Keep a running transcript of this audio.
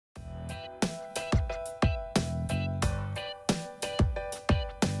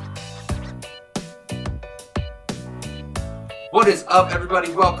What is up, everybody?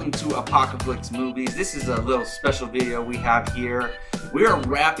 Welcome to Apocaflix Movies. This is a little special video we have here. We are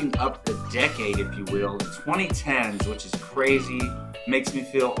wrapping up the decade, if you will, the 2010s, which is crazy. Makes me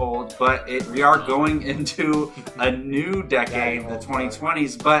feel old, but we are going into a new decade, the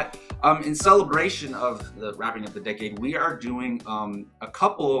 2020s. But in celebration of the wrapping up the decade, we are doing a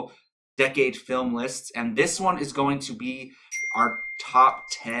couple decade film lists, and this one is going to be our top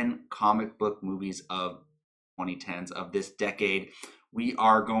 10 comic book movies of 2010s of this decade. We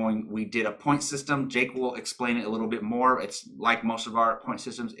did a point system. Jake will explain it a little bit more. It's like most of our point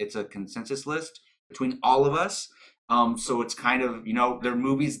systems, it's a consensus list between all of us. So it's kind of, there are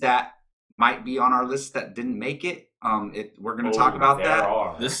movies that might be on our list that didn't make it. We're going to talk about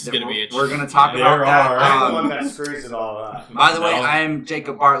that. This is going to be interesting. We're going to talk about that. I'm the one that screws it all up. By the way, I am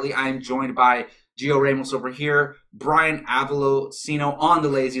Jacob Bartley. I am joined by Gio Ramos over here, Brian Avalocino on the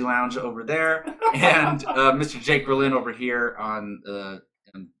Lazy Lounge over there, and Mr. Jake Berlin over here on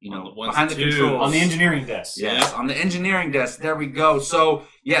behind the controls. On the engineering desk. Yes, on the engineering desk. There we go. So,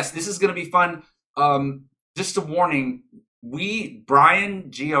 yes, this is going to be fun. Just a warning,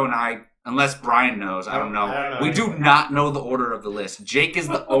 Brian, Gio, and I, unless Brian knows, I don't know. We do not know the order of the list. Jake is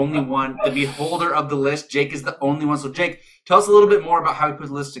the only one, the beholder of the list. Jake is the only one. So, Jake, tell us a little bit more about how we put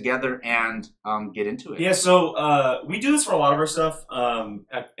the list together and get into it. Yeah, so we do this for a lot of our stuff.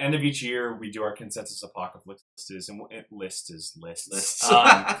 At the end of each year, we do our consensus Apocaflix lists, and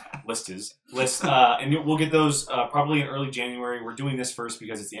and we'll get those probably in early January. We're doing this first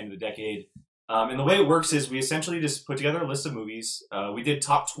because it's the end of the decade. And the way it works is we essentially just put together a list of movies. We did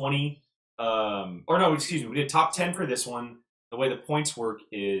top 20, we did top 10 for this one. The way the points work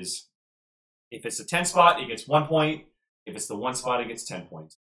is if it's the 10 spot, it gets 1 point. If it's the 1 spot, it gets 10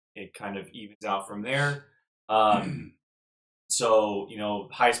 points. It kind of evens out from there. So,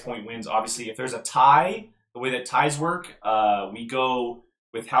 highest point wins. Obviously, if there's a tie, the way that ties work, we go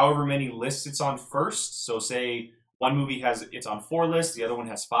with however many lists it's on first. So say one movie it's on 4 lists, the other one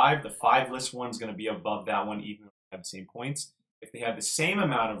has 5. The 5 list one's going to be above that one, even if they have the same points. If they have the same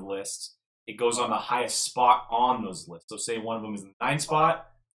amount of lists, it goes on the highest spot on those lists. So say one of them is in the 9 spot,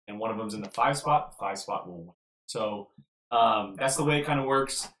 and one of them's in the 5 spot, the 5 spot will win. So that's the way it kind of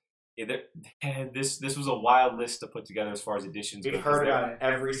works. This was a wild list to put together as far as additions. We've heard about it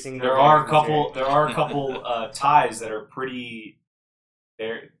every single. There are a couple ties that are pretty.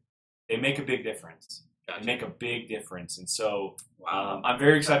 They make a big difference. They make a big difference, and so I'm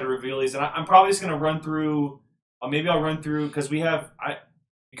very excited to reveal these. And I'm probably just going to run through. Maybe I'll run through because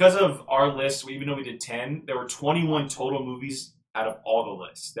because of our list. Even though we did 10, there were 21 total movies out of all the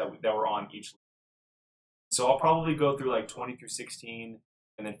lists that were on each list. So I'll probably go through like 20 through 16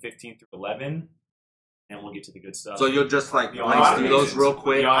 and then 15 through 11, and we'll get to the good stuff. So you'll just like blaze through those real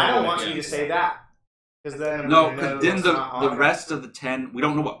quick? I don't want you to say that. Because then the rest of the 10, we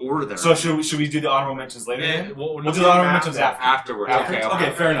don't know what order they're in. So should we do the honorable mentions later? Yeah, we'll do the honorable mentions afterwards.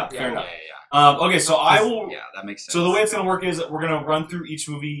 Okay, fair enough. Okay, so I will. Yeah, that makes sense. So the way it's going to work is we're going to run through each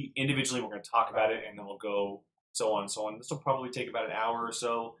movie individually. We're going to talk about it, and then we'll go so on and so on. This will probably take about an hour or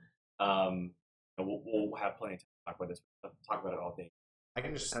so. We'll have plenty of time to talk about this. Talk about it all day. I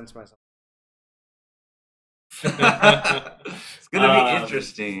can just sense myself. It's gonna be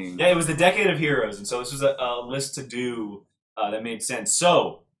interesting. Yeah, it was the decade of heroes, and so this was a list to do that made sense.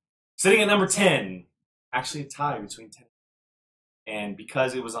 So, sitting at number 10, actually a tie between 10 and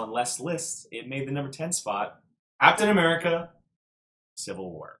because it was on less lists, it made the number 10 spot. Captain America: Civil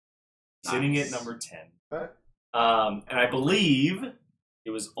War, sitting at number 10. Okay. And I believe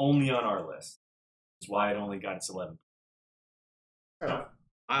it was only on our list. That's why it only got its 11.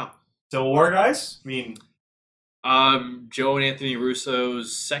 Wow. Civil War, guys? I mean, Joe and Anthony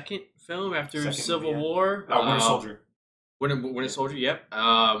Russo's second film after Civil War. Winter Soldier. Winter Soldier, yep.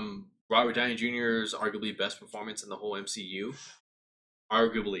 Robert Downey Jr.'s arguably best performance in the whole MCU.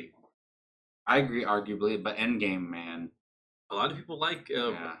 Arguably. I agree, arguably, but Endgame, man. A lot of people like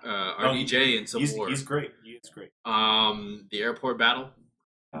RDJ in Civil War. He's great. He is great. The airport battle.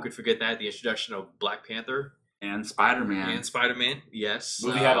 Who could forget that? The introduction of Black Panther. And Spider-Man. Yes. The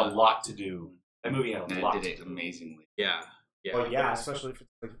movie had a lot to do. That movie had a lot to do. It did it amazingly. Yeah. Well, yeah, especially if it's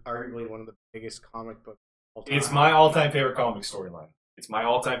like arguably one of the biggest comic books of all time. It's my all-time favorite comic storyline. It's my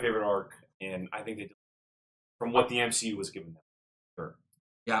all-time favorite arc, and I think they did from what the MCU was giving them. Sure.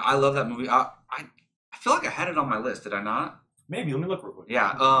 Yeah, I love that movie. I feel like I had it on my list. Did I not? Maybe. Let me look real quick.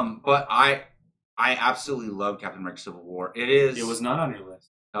 Yeah. But I absolutely love Captain America: Civil War. It was not on your list.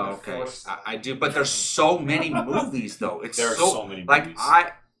 Oh, okay. I do, but there's so many movies though. There are so many movies.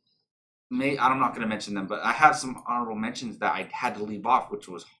 I'm not going to mention them, but I have some honorable mentions that I had to leave off, which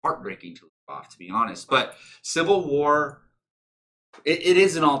was heartbreaking to leave off, to be honest. But Civil War It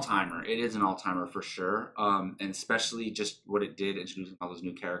is an all-timer. It is an all-timer for sure. And especially just what it did, introducing all those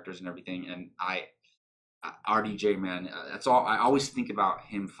new characters and everything. And RDJ, man, that's all. I always think about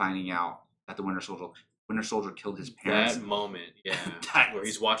him finding out that the Winter Soldier killed his parents. That moment, yeah, That where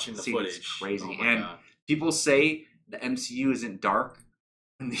he's watching the scene is footage. crazy. Oh my And God. people say the MCU isn't dark.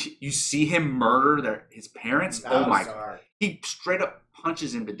 And you see him murder his parents. That Oh was my! dark. He straight up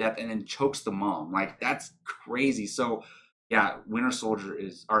punches him to death and then chokes the mom. Like, that's crazy. So yeah,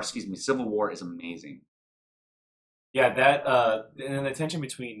 Civil War is amazing. Yeah, that and then the tension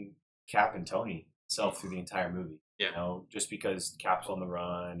between Cap and Tony itself through the entire movie. Yeah. You know, just because Cap's on the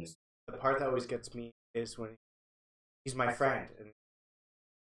run. And, The part that always gets me is when he's my friend. And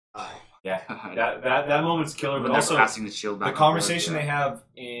yeah, that moment's killer. When But they're also passing the shield back the and forth, conversation yeah. they have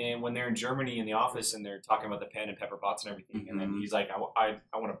when they're in Germany in the office and they're talking about the pen and pepper pots and everything, and then Mhm. he's like, I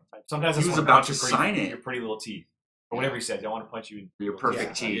want to. Sometimes I He just was wanna about punch to your sign it. your pretty little teeth, or whatever he said. I want to punch you in Your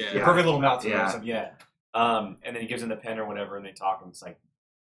perfect Yeah. teeth. Yeah. your perfect little mouth. Yeah. Yeah. And then he gives him the pen or whatever, and they talk, and it's like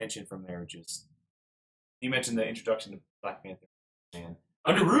tension from there. Just you mentioned the introduction to Black Panther, man.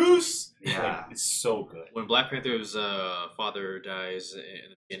 Under Roos, Yeah. it's so good. When Black Panther's father dies in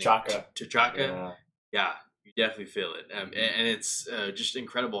the beginning, T'Chaka. yeah, you definitely feel it, and it's just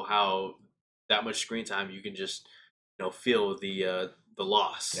incredible how that much screen time you can just feel the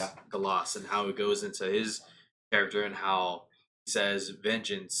loss, Yeah. the loss, and how it goes into his character and how he says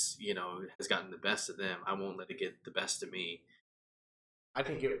vengeance, has gotten the best of them. I won't let it get the best of me. I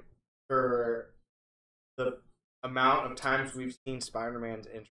think for the amount of times we've seen Spider-Man's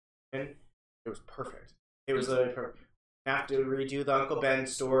introduction, it was perfect. It was literally perfect. You have to redo the Uncle Ben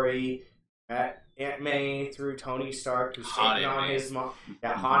story. Aunt May through Tony Stark, who's Hot hitting Aunt on May. his mom.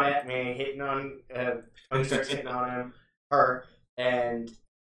 Yeah, hot Aunt May hitting on Tony Stark's hitting on her, and it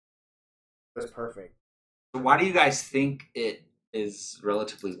was perfect. So why do you guys think it is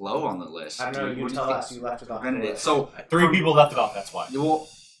relatively low on the list? I don't know. What You do tell think us. You left it off. prevented the it? list. So 3 people left it off. That's why. well,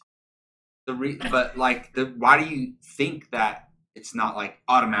 why do you think that it's not like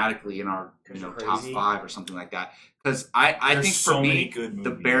automatically in our top Crazy. 5 or something like that? Because I There's think so for many me good the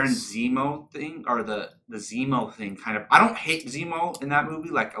movies. Baron Zemo thing or the Zemo thing kind of, I don't hate Zemo in that movie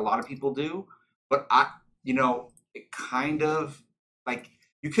like a lot of people do, but it kind of like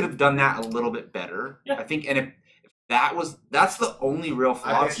you could have done that a little bit better. Yeah. I think, and if that's the only real I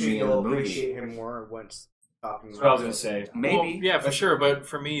flaw guess to me in the you'll movie. appreciate him more once talking. That's what I was gonna say. Maybe. Well, yeah, for sure. But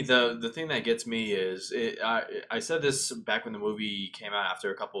for me, the thing that gets me is I said this back when the movie came out after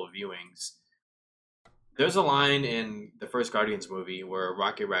a couple of viewings. There's a line in the first Guardians movie where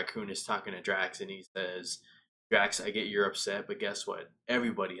Rocket Raccoon is talking to Drax and he says, "Drax, I get you're upset, but guess what?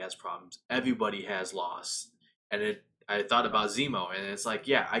 Everybody has problems. Everybody has loss." And I thought about Zemo, and it's like,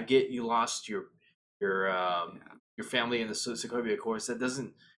 yeah, I get you lost your family in the Sokovia Accords. That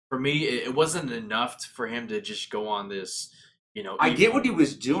doesn't. For me, it wasn't enough for him to just go on this, I get what he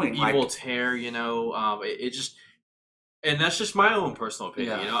was doing. evil Like, tear. It just, and that's just my own personal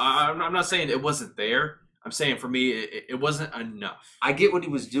opinion. Yeah. I'm not saying it wasn't there. I'm saying for me, it wasn't enough. I get what he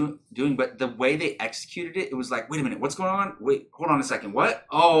was doing, but the way they executed it, it was like, wait a minute, what's going on? Wait, hold on a second. What?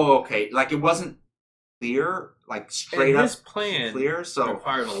 Oh, okay. Like, it wasn't clear, like straight And up his plan clear. So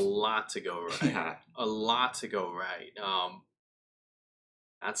required a lot to go right. yeah, A lot to go right.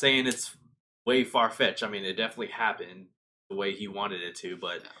 Not saying it's way far fetched. I mean, it definitely happened the way he wanted it to,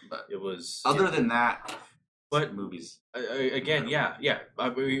 but but it was. other than that, But- movies. Again, yeah.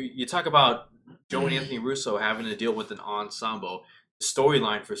 You talk about Joe and Anthony Russo having to deal with an ensemble. The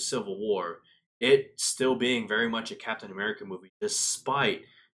storyline for Civil War, it still being very much a Captain America movie, despite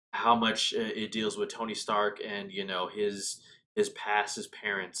how much it deals with Tony Stark and his past, his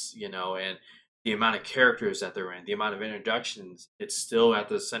parents, and the amount of characters that they're in, the amount of introductions. It's still at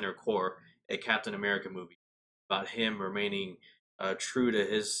the center core a Captain America movie about him remaining true to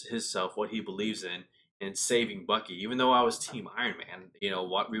his self, what he believes in, and saving Bucky. Even though I was Team Iron Man,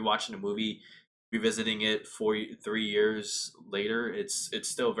 rewatching the movie, revisiting it 3 years later, it's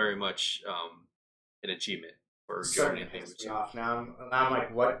still very much an achievement for Joe and Starting to Anthony piss me Russo. off. Now I'm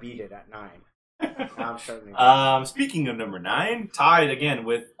like, what beat it at 9? Now I'm starting to. Speaking of number 9, tied again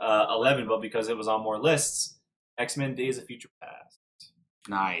with 11, but because it was on more lists, X-Men: Days of Future Past.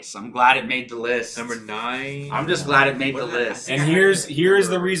 Nice. I'm glad it made the list. Number 9. I'm just glad it made the What did I list. think? And here's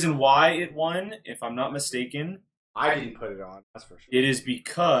the reason why it won, if I'm not mistaken. I didn't put it on. That's for sure. It is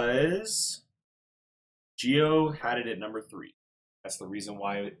because Geo had it at number 3. That's the reason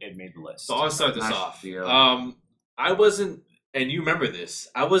why it made the list. So I'll start this Nice off. deal. I wasn't, and you remember this.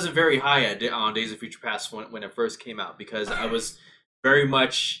 I wasn't very high on Days of Future Past when it first came out because I was very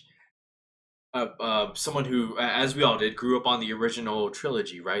much someone who, as we all did, grew up on the original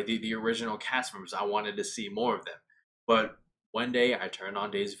trilogy, right? The original cast members. I wanted to see more of them. But one day I turned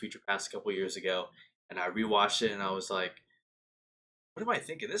on Days of Future Past a couple years ago, and I rewatched it, and I was like, what am I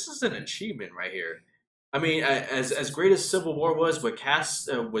thinking? This is an achievement right here. I mean, as great as Civil War was, with cast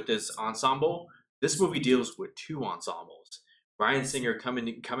with this ensemble, this movie deals with two ensembles. Bryan Singer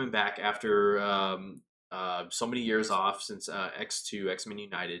coming back after so many years off since X2 X-Men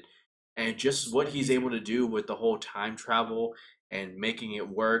United, and just what he's able to do with the whole time travel and making it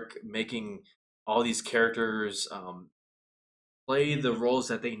work, making all these characters play the roles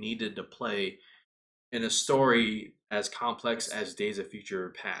that they needed to play in a story as complex as Days of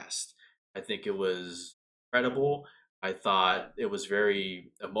Future Past. I think it was incredible. I thought it was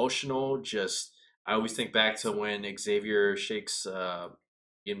very emotional. Just I always think back to when Xavier shakes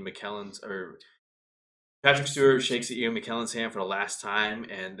Ian McKellen's or Patrick Stewart shakes Ian McKellen's hand for the last time,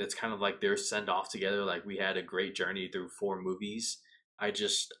 and it's kind of like their send off together. Like we had a great journey through 4 movies. I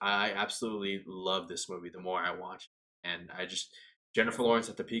absolutely love this movie. The more I watch, and Jennifer Lawrence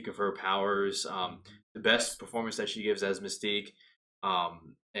at the peak of her powers, the best performance that she gives as Mystique,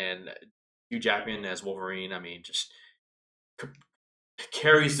 and Hugh Jackman as Wolverine. I mean, just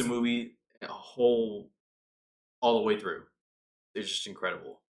carries the movie all the way through. It's just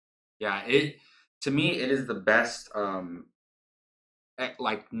incredible. Yeah, to me it is the best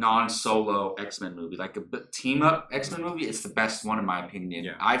like non-solo X-Men movie, like a team up X-Men movie. It's the best one in my opinion.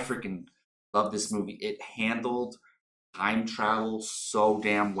 Yeah. I freaking love this movie. It handled time travel so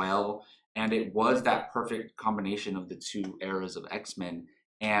damn well, and it was that perfect combination of the two eras of X-Men.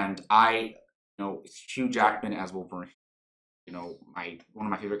 And Hugh Jackman as Wolverine, one of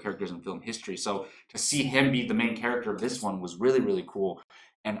my favorite characters in film history. So to see him be the main character of this one was really, really cool.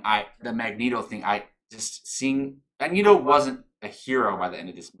 And the Magneto thing, Magneto wasn't a hero by the end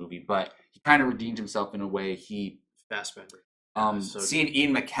of this movie, but he kind of redeemed himself in a way. Fassbender. Seeing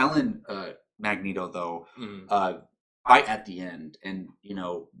Ian McKellen Magneto though, Mm-hmm. fight at the end and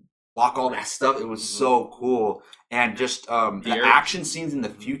block all that stuff, it was so cool. And just the action scenes in the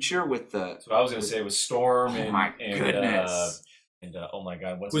future with the. So I was gonna say with Storm and my goodness. Oh my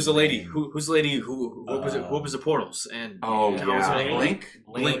god, Who's the lady? Who's the lady who opens the portals? And Blink.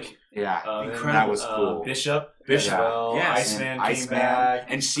 Yeah, Incredible. That was cool. Bishop. Well, yes. Iceman came back.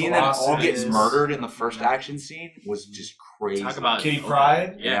 And seeing them all get murdered in the first action scene was just crazy. Talk about Kitty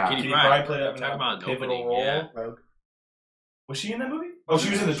Pryde. Yeah, Kitty Pryde played a pivotal role. Yeah. Was she in that movie? Oh,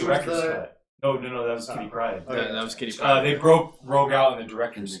 she was in the director's cut. No, that was Kitty Pryde. That was Kitty Pryde. They broke Rogue out in the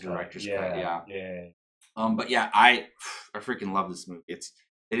director's cut. Yeah. But yeah, I freaking love this movie. It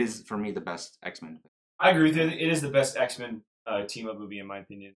is for me the best X-Men. I agree with you. It is the best X-Men team up movie in my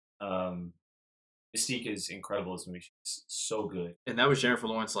opinion. Mystique is incredible in this movie. She's so good. And that was Jennifer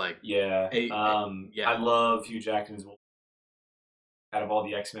Lawrence. I love Hugh Jackman's. Out of all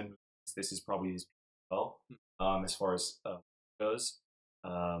the X-Men movies, this is probably his well. As far as goes.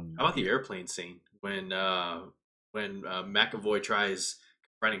 How about the airplane scene when McAvoy tries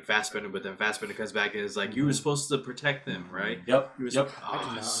running Fassbender, but then Fassbender comes back and is like, "You were supposed to protect them, right?" Yep.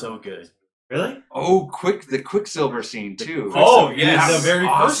 Oh, so good. Really? Oh, the Quicksilver scene too. The very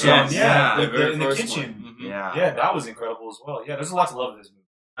first one. Yeah. In the kitchen. Mm-hmm. Yeah, that was incredible as well. Yeah, there's a lot to love in this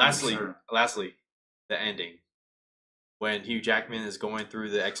movie. Lastly, the ending. When Hugh Jackman is going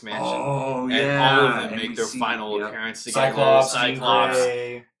through the X Mansion, and all of them make their final appearance together. Cyclops.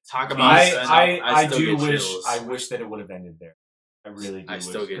 Talk about. I wish that it would have ended there. I really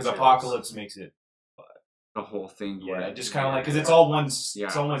do. Because Apocalypse makes it the whole thing. Just kind of like because it's all one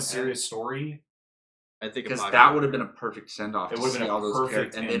serious story. I think because that would have been a perfect send off. It would have been all those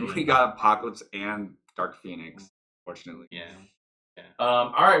characters, and then we got Apocalypse and Dark Phoenix. Fortunately, yeah.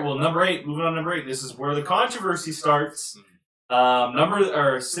 All right. Well, number 8. Moving on, number 8. This is where the controversy starts.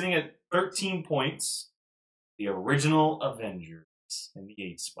 Sitting at 13 points. The original Avengers in the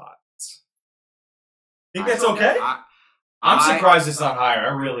 8th spot. Think that's okay? I'm surprised it's not higher.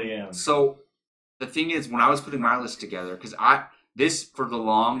 I really am. So the thing is, when I was putting my list together, because this for the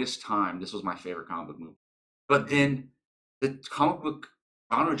longest time, this was my favorite comic book movie. But then the comic book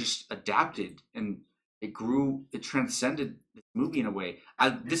genre just adapted and it grew. It transcended this movie in a way.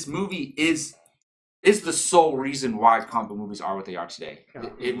 This movie is the sole reason why comic book movies are what they are today.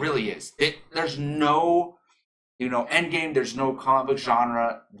 It really is. There's no, Endgame. There's no comic book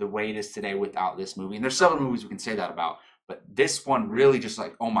genre the way it is today without this movie. And there's several movies we can say that about. But this one really just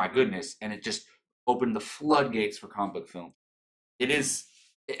like, oh my goodness. And it just opened the floodgates for comic book film. It is,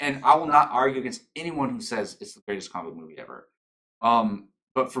 and I will not argue against anyone who says it's the greatest comic book movie ever.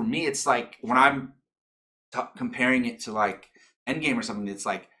 But for me, it's like when I'm comparing it to like Endgame or something, it's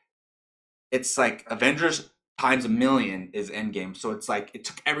like it's like Avengers times a million is Endgame. So it's like it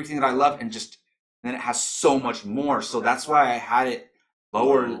took everything that I love and then it has so much more. So that's why I had it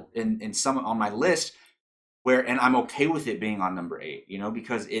lower in some on my list. And I'm okay with it being on number 8,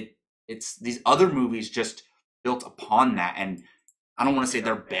 because it's these other movies just built upon that, and I don't want to say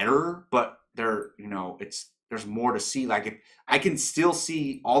they're better, but they're there's more to see. Like if I can still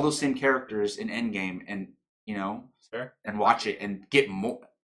see all those same characters in Endgame, and Fair. and watch it and get more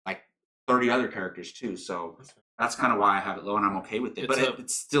like 30 other characters too. So that's kind of why I have it low, and I'm okay with it. But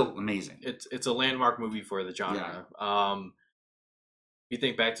it's still amazing. It's a landmark movie for the genre. Yeah. You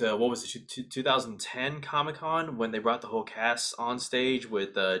think back to what was it, 2010 Comic-Con when they brought the whole cast on stage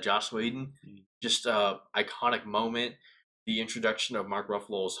with Joss Whedon, just iconic moment. The introduction of Mark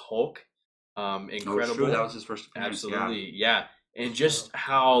Ruffalo's Hulk, incredible. Oh, true. That was his first appearance. Absolutely, yeah. And just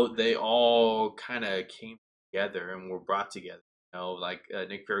how they all kind of came together and were brought together. Like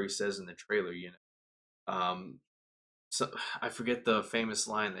Nick Fury says in the trailer. So I forget the famous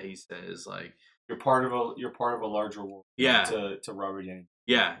line that he says, like, You're part of a larger world. Yeah. To Robert Yang.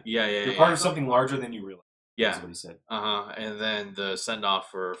 Yeah. You're part of something larger than you realize. Yeah. That's what he said. And then the send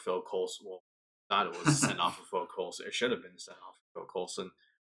off for Phil Coulson. Well, not it was a send off for Phil Coulson. It should have been a send off for Phil Coulson.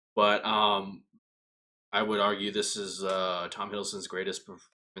 But I would argue this is Tom Hiddleston's greatest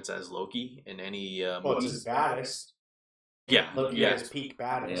performance as Loki in any movie. Well, it's his baddest. Yeah. Loki at his peak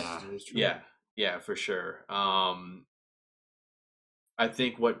baddest. Yeah, for sure. I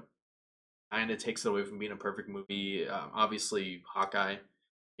think what kind of takes it away from being a perfect movie, obviously Hawkeye,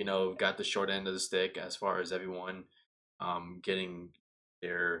 got the short end of the stick as far as everyone getting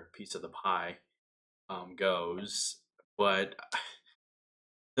their piece of the pie goes. But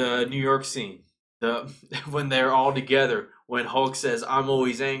the New York scene, when they're all together, when Hulk says, "I'm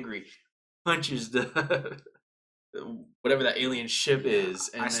always angry," punches the whatever that alien ship is.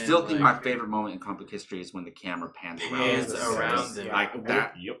 And I still think my favorite moment in comic history is when the camera pans around them. Like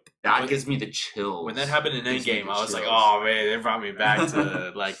that. Yep. That gives me the chills. When that happened in Endgame, I was like, "Oh man, they brought me back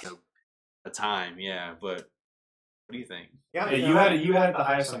to like a time." Yeah, but what do you think? Yeah, you had it the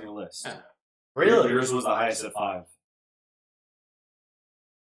highest on your list. Yeah. Really? Yours was the highest at 5.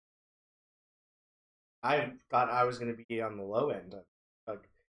 I thought I was going to be on the low end.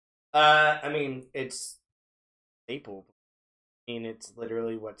 I mean, it's staple. I mean, it's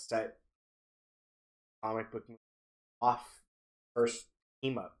literally what set comic book off first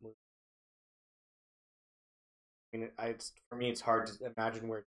team up movie. I mean, for me, it's hard to imagine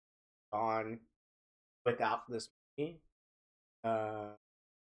where it's gone without this movie.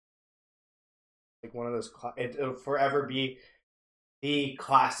 Like one of those, it'll forever be the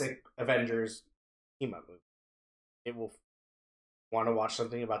classic Avengers team up movie. It will want to watch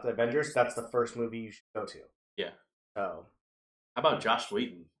something about the Avengers. That's the first movie you should go to. Yeah. So, how about Josh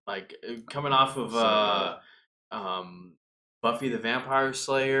Whedon? Like coming off of Buffy the Vampire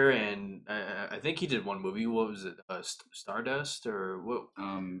Slayer, and I think he did one movie. What was it? Stardust or what?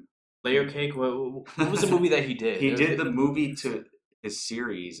 Layer Cake. What was the movie that he did? He did the movie to his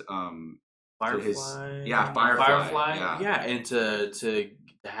series. Firefly. Firefly. Yeah, and to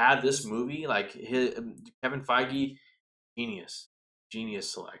have this movie, like Kevin Feige, genius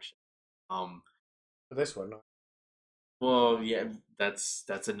selection. For this one. Well, yeah, that's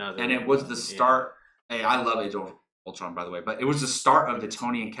another. And it was the start. Yeah. Hey, I love Age of Ultron, by the way, but it was the start of the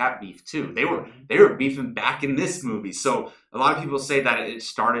Tony and Cap beef too. They were beefing back in this movie. So a lot of people say that it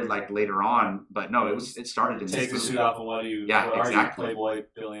started like later on, but no, it started in this movie. Take the suit off and what do you? Yeah, exactly. Playboy,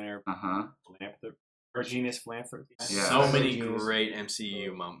 billionaire, philanthropist, or genius philanthropist. Yeah. So many great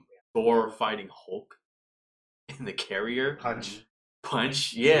MCU moments. Thor fighting Hulk in the carrier.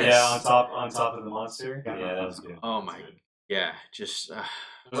 Punch, yes. Yeah, on top of the monster. Yeah, that was good. Oh my, yeah, just.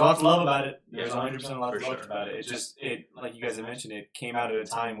 There's a lot to love about it. There's Yeah, 100% a lot to love about it. It just, like you guys have mentioned, it came out at a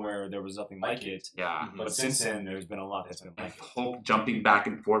time where there was nothing like it. Yeah. But since then, there's been a lot that's been like it. Hulk jumping back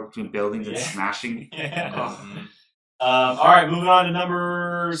and forth between buildings and smashing. Yeah. All right, moving on to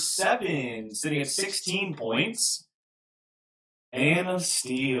number 7, sitting at 16 points. Man of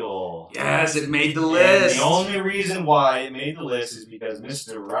Steel. Yes, it made the list. And the only reason why it made the list is because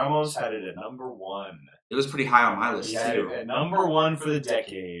Mr. Ramos had it at number 1. It was pretty high on my list, He had it too. at number 1 for the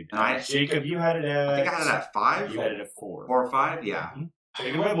decade. And Jacob, you had it at... I think I had it at 5. You had it at 4. 4 or 5, yeah.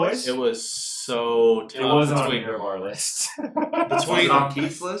 Take it away, boys. It was so tough. It wasn't on either of our lists. Was it on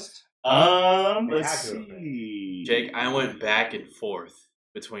Keith's list? Let's see. Jake, I went back and forth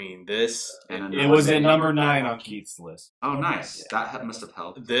between this and It was at number 9 on Keith's list. Oh, nice. That must have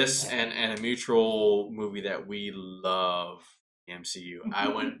helped. this and a mutual movie that we love, the MCU. I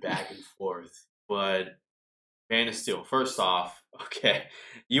went back and forth, but Man of Steel. First off, okay,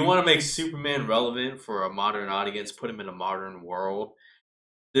 you want to make Superman relevant for a modern audience, put him in a modern world.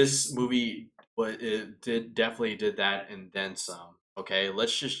 This movie, definitely did that and then some. Okay,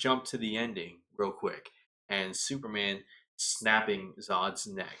 let's just jump to the ending real quick. And Superman snapping Zod's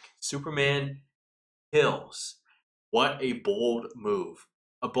neck. Superman kills. What a bold move.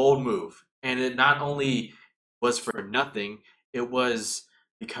 A bold move. And it not only was for nothing, it was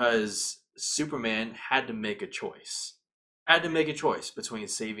because Superman had to make a choice. Had to make a choice between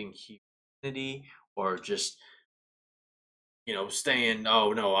saving humanity or just, staying.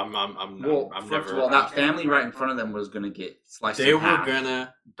 Oh no, I'm First never. of all, that family right in front of them was gonna get sliced. They in were half.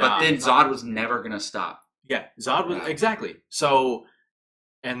 gonna die. But then Zod was never gonna stop. Yeah, Zod was exactly. So,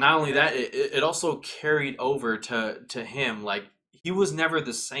 and not only that, it also carried over to him. Like he was never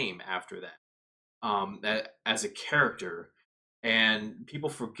the same after that. As a character, and people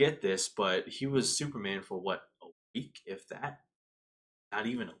forget this, but he was Superman for what, a week, if that, not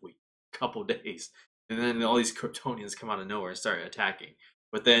even a week, a couple days, and then all these Kryptonians come out of nowhere and start attacking.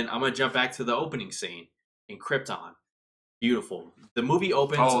 But then I'm gonna jump back to the opening scene in Krypton. Beautiful. The movie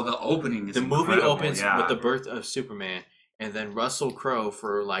opens. Oh, the opening is the movie incredible, opens yeah. with the birth of Superman, and then Russell Crowe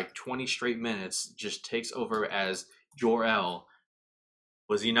for like 20 straight minutes just takes over as Jor-El.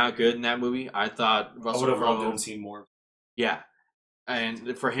 Was he not good in that movie? I thought I Russell would have loved to Crowe. have seen more. Yeah,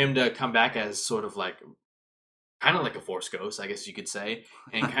 and for him to come back as sort of like, kind of like a Force Ghost, I guess you could say,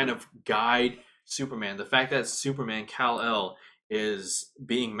 and kind of guide Superman. The fact that Superman Kal-El is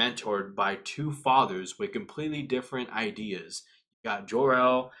being mentored by two fathers with completely different ideas. You got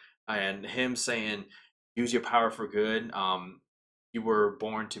Jor-El and him saying, "Use your power for good. You were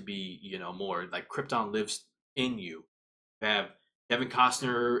born to be, more like Krypton lives in you." You have Kevin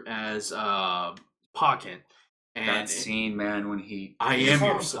Costner as Pa Kent. And That scene, man, when he I am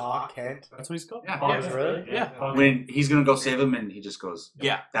your Kent. That's what he's called? Yeah. Pog. Yeah, really? Yeah. when he's gonna go save him and he just goes,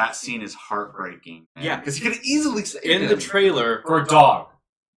 Yeah. that scene is heartbreaking. Yeah. Because he could easily save in him. the trailer. For a dog.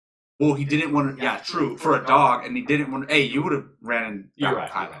 Well, he didn't want to. Yeah, true. For a dog, and he didn't want. Hey, you would have ran and You're got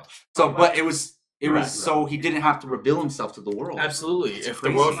right. Kylo. You're right. So, but it was Right. so he didn't have to reveal himself to the world. Absolutely. It's If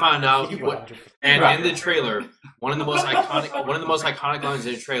crazy. the world found out what, and Right. in the trailer, one of the most iconic lines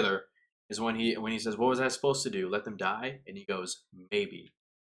in the trailer is when he says, "What was I supposed to do? Let them die?" And he goes, "Maybe."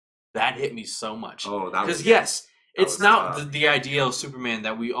 That hit me so much. Oh, that was Because yes, it's was not tough. the ideal Superman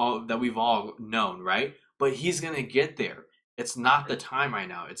that we've all known, right? But he's gonna get there. It's not the time right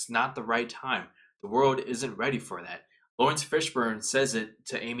now. It's not the right time. The world isn't ready for that. Lawrence Fishburne says it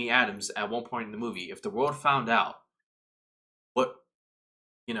to Amy Adams at one point in the movie. If the world found out what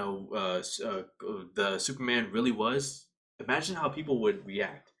the Superman really was, imagine how people would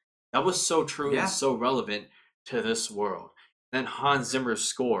react. That was so true Yeah. and so relevant to this world. Then Hans Zimmer's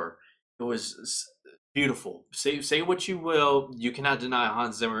score, it was beautiful. Say what you will, you cannot deny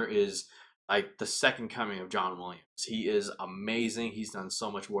Hans Zimmer is like the second coming of John Williams. He is amazing. He's done so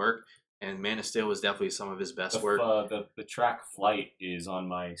much work, and Man of Steel was definitely some of his best work. The track Flight is on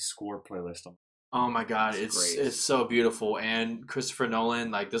my score playlist. Oh my God, It's it's great. so beautiful. And Christopher Nolan,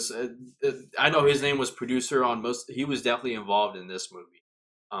 like this, I know his name was producer on most. He was definitely involved in this movie.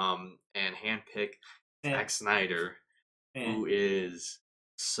 And handpicked Zack Snyder, who is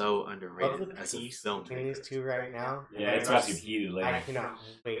so underrated as a filmmaker. between these two right now. Yeah, it's about to get heated I later. cannot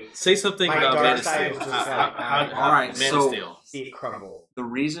wait. Say something My about dark Man of side Steel. is just like, all right, Man so- of Steel. See it crumble. The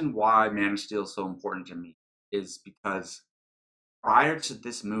reason why Man of Steel is so important to me is because prior to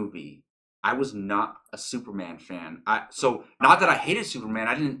this movie, I was not a Superman fan. So not that I hated Superman,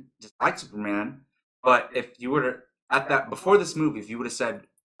 I didn't dislike Superman, but if you were to, before this movie, if you would have said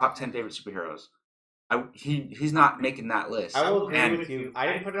top 10 favorite superheroes, he's not making that list. I will agree And- with you. I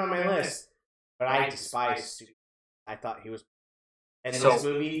didn't put it on my list, but I despise Superman. I thought he was. And So- this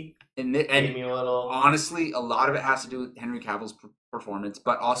movie And made me a little. honestly, a lot of it has to do with Henry Cavill's performance,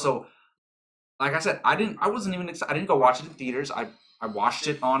 but also, like I said, I wasn't even excited. I didn't go watch it in theaters. I watched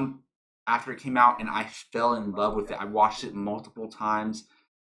it on after it came out, and I fell in love with it. I watched it multiple times.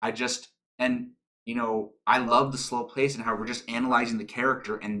 I love the slow pace and how we're just analyzing the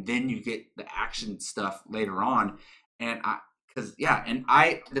character, and then you get the action stuff later on. And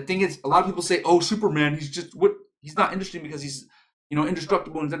the thing is, a lot of people say, "Oh, Superman, he's not interesting because he's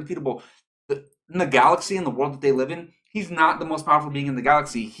indestructible and he's undefeatable." In the galaxy and the world that they live in, he's not the most powerful being in the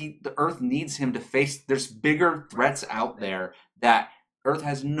galaxy. The Earth needs him to face. There's bigger threats out there that Earth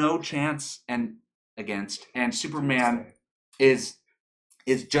has no chance against, and Superman is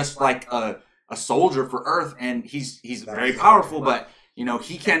just like a soldier for Earth, and he's very powerful, but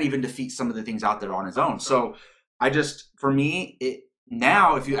he can't even defeat some of the things out there on his own. So for me,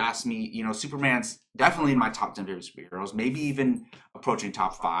 now, if you ask me, you know, Superman's definitely in my top 10 favorite superheroes, maybe even approaching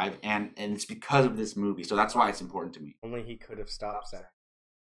top 5, and it's because of this movie. So that's why it's important to me. Only he could have stopped Zack.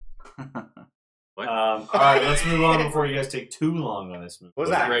 What? All right, let's move on before you guys take too long on this movie. What was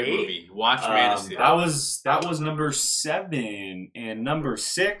It was a that? great 8? movie. Watch Man of Steel. That was number 7, and number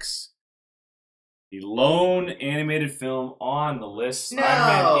 6, the lone animated film on the list,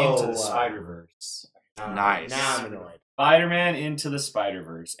 Spider-Man Into the Spider-Verse. Nice. Now I'm annoyed. Spider-Man Into the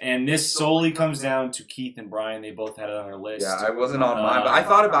Spider-Verse, and this solely comes down to Keith and Brian. They both had it on their list. Yeah, I wasn't on mine, but I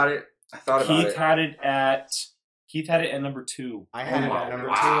thought about it. Keith had it at number 2. I had it at number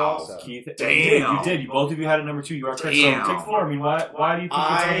 2 Wow. also. Keith, Damn. you did. You both of you had it number 2. You are correct. Damn. So take 4. I mean, why do you think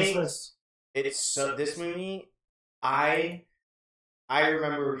it's on this list? It's so this movie. I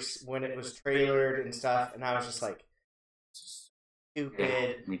remember when it was trailered and stuff, and I was just like,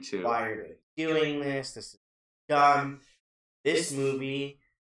 stupid. Me too. Why are they doing this? This is dumb. This movie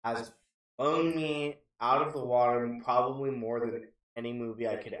has blown me out of the water probably more than any movie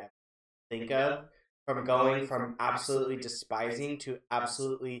I could ever think of. From going from absolutely despising to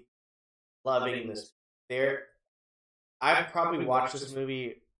absolutely loving this. I've probably watched this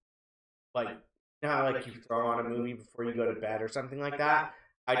movie like not like you throw on a movie before you go to bed or something like that.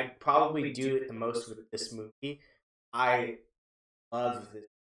 I'd probably do it the most with this movie. I love this.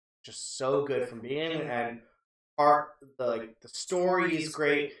 Just so good from beginning and the story is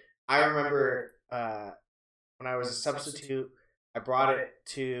great. I remember when I was a substitute, I brought it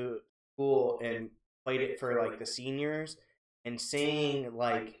to school and played it for like the seniors, and seeing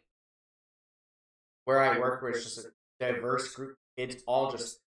like where I work, where it's just a diverse group of kids all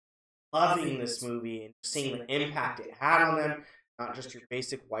just loving this movie and seeing the impact it had on them, not just your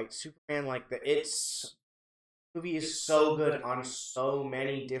basic white Superman. Like this movie is so good on so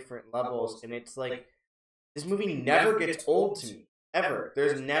many different levels, and it's like this movie never gets old to me ever.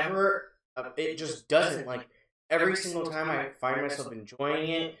 There's never it just doesn't. Like every single time I find myself enjoying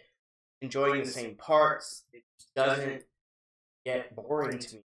it, enjoying the same parts, it just doesn't get boring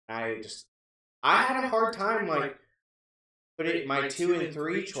to me. I had a hard time like put it my 2 and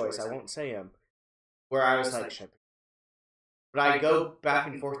 3 choice. I won't say them where I was like, but I go back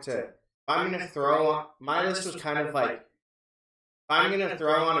and forth to. If I'm gonna throw on my list was kind of like, if I'm gonna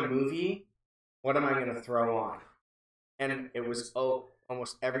throw on a movie, what am I gonna throw on? And it was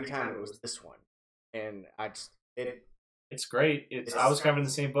almost every time it was this one, and It's great. I was kind of in the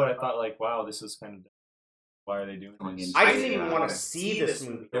same boat. I thought like, wow, this is kind of. Why are they doing this? I didn't even want to see this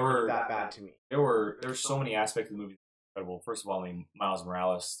movie. It was that bad to me. There were so many aspects of the movie that were incredible. First of all, I mean, Miles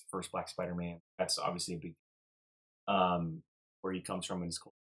Morales, the first Black Spider-Man. That's obviously a big where he comes from in his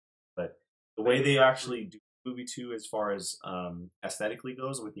culture. But the way they actually do the movie too, as far as aesthetically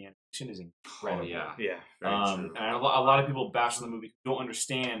goes with the animation, is incredible. Oh, Yeah. And a lot of people bash on the movie who don't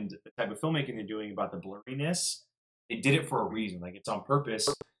understand the type of filmmaking they're doing about the blurriness. They did it for a reason. Like it's on purpose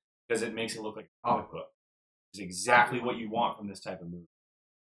because it makes it look like a comic book. It's exactly what you want from this type of movie.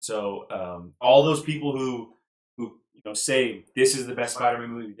 So all those people who say this is the best Spider-Man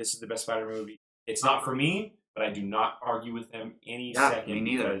movie, this is the best Spider-Man movie. It's not for me, but I do not argue with them any second. Me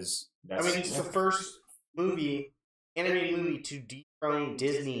neither. Because it's the first animated movie to dethrone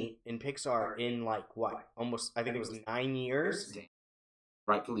Disney and Pixar in like what? Almost, I think it was 9 years.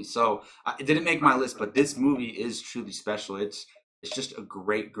 Rightfully so. It didn't make my list, but this movie is truly special. It's just a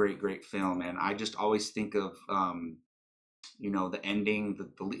great film, and I just always think of the ending,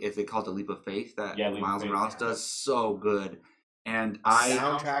 if they call it the leap of faith that Miles Morales does, so good. And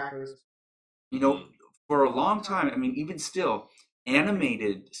soundtrack, for a long time, I mean, even still,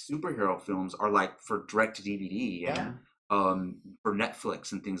 animated superhero films are like for direct to DVD and for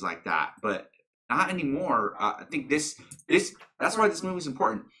Netflix and things like that, but not anymore. I think that's why this movie is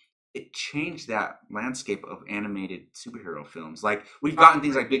important. It changed that landscape of animated superhero films. Like we've gotten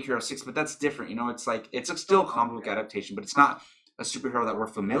things like Big Hero 6, but that's different. It's like it's still a comic book adaptation, but it's not a superhero that we're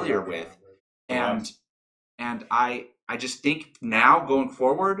familiar with. And I just think now going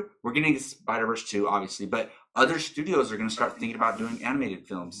forward, we're getting Spider-Verse 2, obviously, but other studios are going to start thinking about doing animated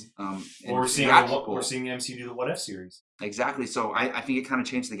films. We're seeing MC do the What If series. Exactly. So I think it kind of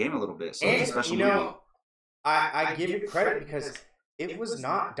changed the game a little bit. So it's a special movie. I give it credit because it was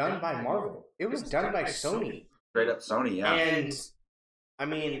not done by Marvel. It was done by Sony. Straight up Sony, yeah. And I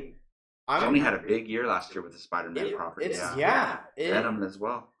mean, Sony had a big year last year with the Spider-Man property. Venom as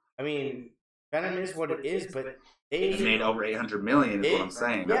well. I mean, Venom is what it is, but they made over $800 million. Is what I'm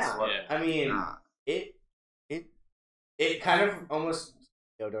saying. I mean, it kind of almost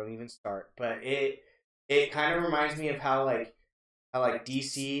don't even start, but it kind of reminds me of how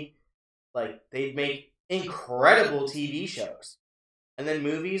DC, like they'd make incredible TV shows. and then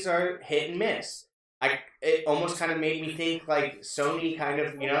movies are hit and miss. It almost kind of made me think like Sony kind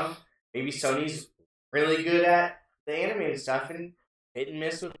of, maybe Sony's really good at the animated stuff and hit and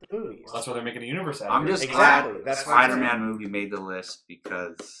miss with the movies. Well, that's why they're making a universe out of I'm it. just Exactly. glad That's what I'm Spider-Man movie made the list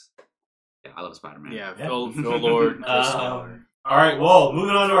because I love Spider-Man. Yeah, Yeah. Phil Lord. Chris Miller. All right, well,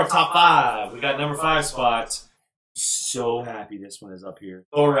 moving on to our top 5. We got number 5 spot. So happy this one is up here.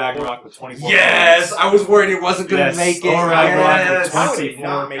 Thor Ragnarok with 24 Yes, points. I was worried it wasn't going to Yes, make it. Thor Ragnarok Yes. with How would it 24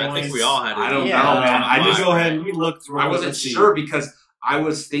 not make I think we all had it. I don't Yeah. know, man. I just I go ahead and we look through. I wasn't Let's see. sure because I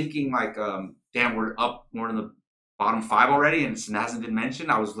was thinking like, damn, we're in the bottom 5 already, and it hasn't been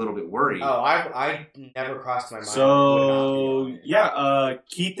mentioned. I was a little bit worried. Oh, I never crossed my mind. So Would not be. yeah,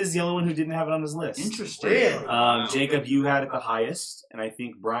 Keith is the only one who didn't have it on his list. Interesting. Really? Jacob, you had it the highest, and I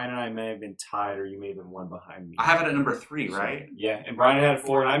think Brian and I may have been tied, or you may have been one behind me. I have it at number 3, right? Yeah, and Brian had it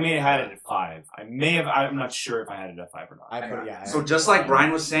 4, and I may have had it at 5. I'm not sure if I had it at 5 or not. I put So just like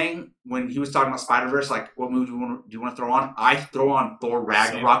Brian was saying when he was talking about Spider-Verse, like what movie do you want to throw on? I throw on Thor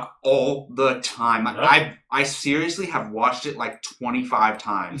Ragnarok all the time. Like, Yep. I seriously have watched it like 25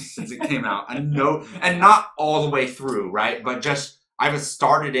 times since it came out. And not all the way through, right? But just I've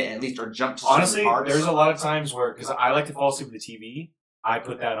started it at least or jumped to Honestly, certain parts there's a lot of times where, because I like to fall asleep with the TV, I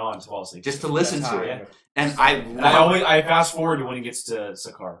put that on to fall asleep. just to listen That's to how it. I- And I And I fast forward to when he gets to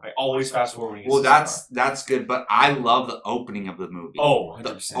Sakaar. I always fast forward when he gets well, to that's good, but I love the opening of the movie. Oh,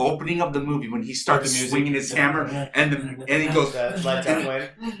 The 100%. opening of the movie when he starts The music. swinging his hammer and he goes Led Zeppelin.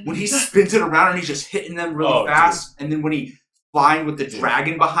 when he spins it around and he's just hitting them really Oh, fast, and then when he flying with the Dude.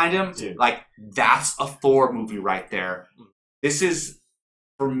 dragon behind him, Dude. like that's a Thor movie right there. This is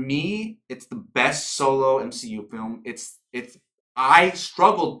for me, it's the best solo MCU film. It's I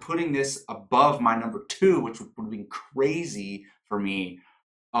struggled putting this above my number 2, which would have been crazy for me.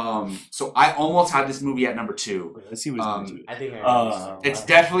 So I almost had this movie at number 2. Wait, let's see what he's going to do. I think I It's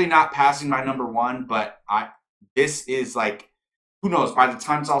definitely not passing my number 1, but this is like, who knows? By the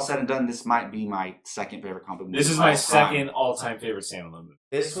time it's all said and done, this might be my second favorite comic movie. This is of my all time. second all-time favorite standalone movie.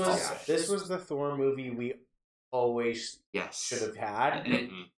 This Yeah. was the Thor movie we always Yes, should have had, and it,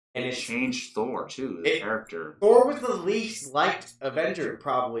 and it it's changed Thor too. The It- character. Thor was the least liked Avenger,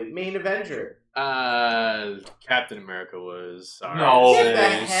 probably main Avenger. Captain America was. Sorry. No, Get the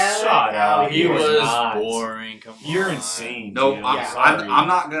hell shut out up. of He here. was not. boring. Come on. You're insane. No, dude. Yeah. I'm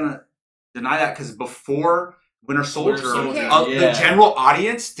not gonna deny that because before Winter Soldier, Soldier, the general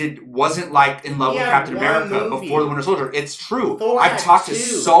audience wasn't like in love He with had Captain one America movie. before the Winter Soldier. It's true. Thor I've had talked to 2.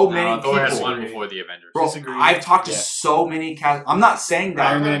 so No, many Thor has people. one before the Avengers. Bro, Disagree. I've talked to Yeah. so many cast. I'm not saying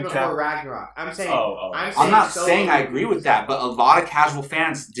that. Iron I'm Man, talking Cap- before Ragnarok. I'm saying. Oh. I'm not solo saying I agree movies. with that, but a lot of casual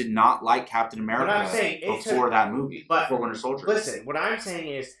fans did not like Captain America I'm saying, before that movie, but before Winter Soldier. Listen, what I'm saying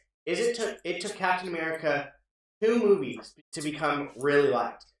is it took Captain America 2 movies to become really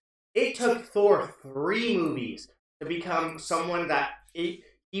liked. It took Thor 3 movies to become someone that he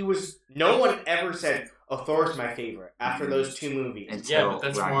was. No one ever said, "Oh, Thor's my favorite" after those 2 movies. Yeah, Until but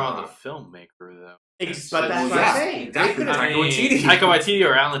that's more on the Ragnarok. filmmaker, though. But that's Well, what yeah, I'm saying. exactly. They could've- Taika Waititi. Taika Waititi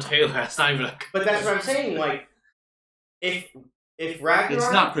or Alan Taylor. That's not even. But that's what I'm saying. Like, if Ragnarok,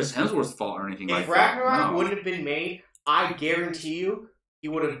 It's not Chris Hemsworth's fault or anything like if that. Ragnarok No. wouldn't have been made, I guarantee you, he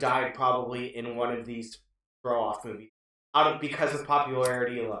would have died probably in one of these throw-off movies because of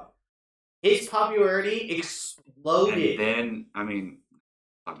popularity alone. His popularity exploded. And then, I mean,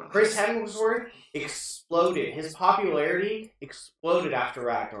 talk about Chris that. Hemsworth exploded. His popularity exploded after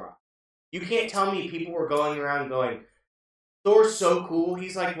Ragnarok. You can't tell me people were going around going, Thor's so cool,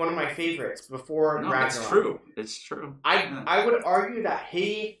 he's like one of my favorites before No, Ragnarok. that's true. It's true. Yeah. I would argue that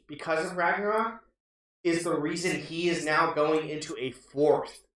he, because of Ragnarok, is the reason he is now going into a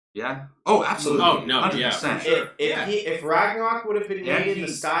 4th. Yeah. Oh, absolutely. Oh, no, 100%. yeah. If Ragnarok would have been Yeah, made in the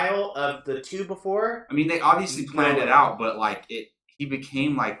he's- style of the 2 before, I mean, they obviously planned No. it out, but like he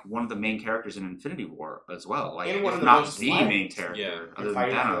became like one of the main characters in Infinity War as well. Like, And one if of the not most the liked. main character, Yeah. other than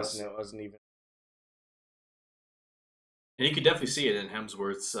fighting for Thanos. us, and it wasn't even. And you could definitely see it in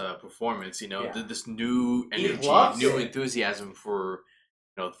Hemsworth's performance. You know, Yeah. this new He energy, loves new it. enthusiasm for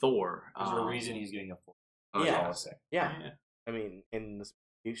Thor. There's a reason he's getting a 4. Oh, Yeah. That's all I'll say. Yeah. I mean, in the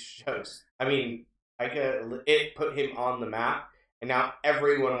new shows. I mean, it put him on the map, and now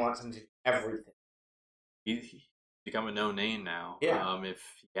everyone wants him to do everything. He's become a known name now. Yeah. If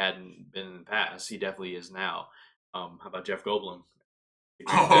he hadn't been in the past, he definitely is now. How about Jeff Goldblum?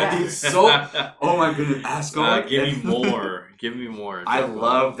 Oh, he's so. Oh my goodness, ask him. give me more. Give me more. I Jeff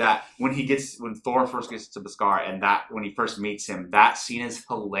love Goldblum. that when Thor first gets to Beskar, and that when he first meets him, that scene is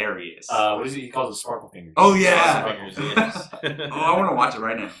hilarious. What is it? He calls it Sparkle Fingers. Oh, yeah. Fingers, yes. Oh, I want to watch it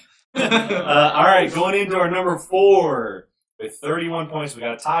right now. All right, going into our number 4. with 31 points. We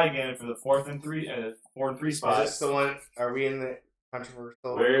got a tie again for the 4 and 3 spot. Is this the one? Are we in the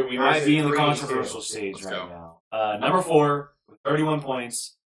controversial? We might be in the controversial stage right now. Number 4 with 31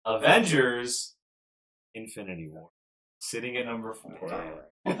 points. Avengers: Infinity War, sitting at number 4.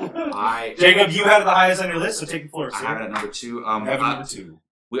 Jacob, you had it the highest on your list, so take the floor. I have it at number 2. I have number 2.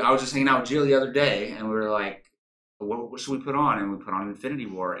 I was just hanging out with Jill the other day, and we were like, what should we put on? And we put on Infinity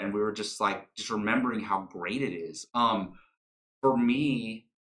War, and we were just remembering how great it is. For me,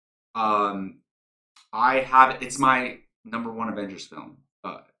 it's my number 1 Avengers film.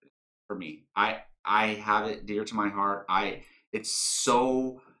 For me, I have it dear to my heart. It's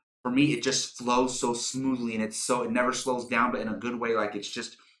so, for me, it just flows so smoothly, and it never slows down, but in a good way. Like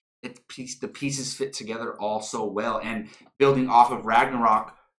the pieces fit together all so well, and building off of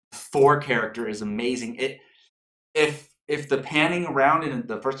Ragnarok, the Thor character is amazing. If the panning around in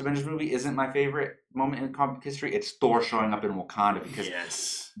the first Avengers movie isn't my favorite moment in comic history, it's Thor showing up in Wakanda,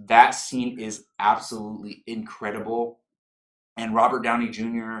 because that scene is absolutely incredible. And Robert Downey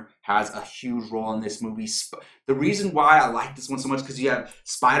Jr. has a huge role in this movie. The reason why I like this one so much, because you have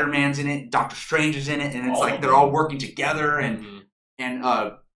Spider-Man's in it, Doctor Strange is in it, and it's they're all working together. And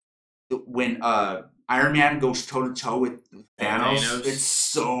when Iron Man goes toe-to-toe with Thanos, it's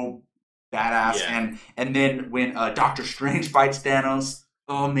so badass. Yeah. And then when Doctor Strange fights Thanos,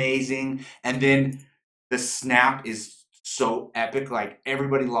 amazing. And then the snap is so epic. Like,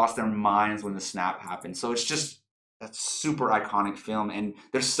 everybody lost their minds when the snap happened. So it's just a super iconic film. And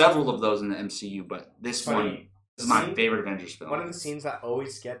there's several of those in the MCU, but this one is my favorite Avengers film. One of the scenes that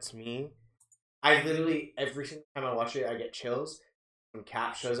always gets me, I literally, every single time I watch it, I get chills. When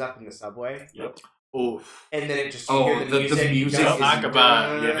Cap shows up in the subway. Yep. Oof. And then it just the music. Talk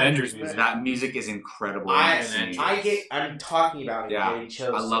about the Avengers music. That music is incredible. I'm talking about it. Yeah, getting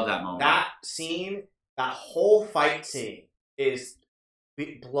chills. I love that moment. That scene, that whole fight scene, it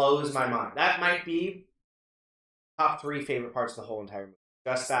blows my mind. That might be top 3 favorite parts of the whole entire movie.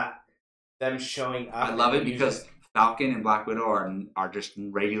 Just that, them showing up. I love it because Falcon and Black Widow are just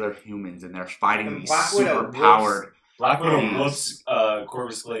regular humans, and they're fighting these super powered. Black Widow whoops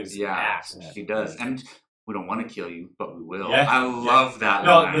Corvus Glaive's ass. She does. And we don't want to kill you, but we will. Yeah. I love that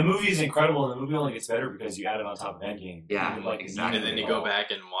line. The movie is incredible, and the movie only gets better because you add it on top of Endgame. Yeah, exactly. And then you go back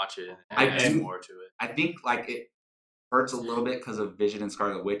and watch it and add more to it. I think it hurts a little bit because of Vision and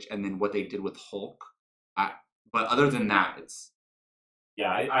Scarlet Witch, and then what they did with Hulk. But other than that, it's... Yeah,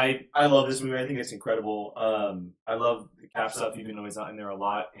 I love this movie. I think it's incredible. I love the Cap stuff, even though he's not in there a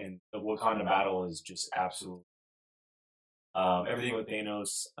lot, and the Wakanda battle is just absolutely... everything with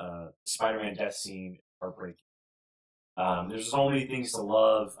Thanos, Spider-Man death scene, heartbreaking. There's so many things to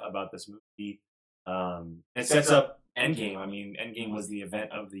love about this movie. It sets up Endgame. I mean, Endgame was the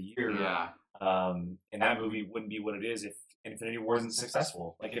event of the year. Yeah. And that movie wouldn't be what it is if Infinity War wasn't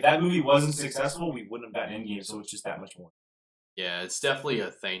successful. Like, if that movie wasn't successful, we wouldn't have gotten Endgame, so it's just that much more. Yeah, it's definitely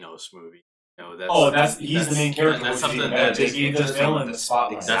a Thanos movie. You know, he's the main character. That's something that they gave the villain the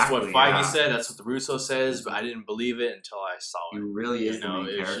spotlight. That's what Feige said. That's what the Russo says. But I didn't believe it until I saw it. He really is the main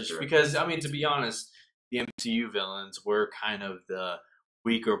character. Just because, I mean, to be honest, the MCU villains were kind of the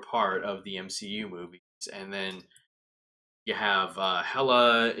weaker part of the MCU movies, and then you have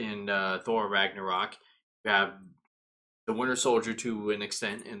Hela in Thor Ragnarok. You have the Winter Soldier to an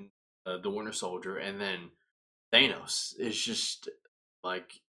extent in the Winter Soldier, and then Thanos is just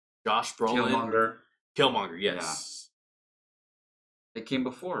like Josh Brolin. Killmonger, yes. Yeah. It came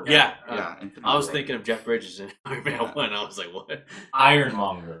before. Yeah. I was War. thinking of Jeff Bridges in Iron Man 1. I was like, what?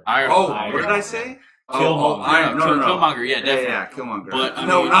 Ironmonger. What did I say? Killmonger. Killmonger, yeah, definitely. Yeah, Killmonger. But,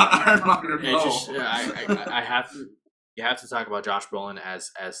 not Ironmonger. You have to talk about Josh Brolin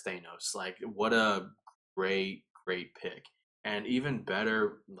as Thanos. Like, what a great pick. And even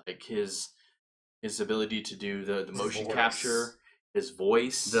better, like his ability to do the motion capture, his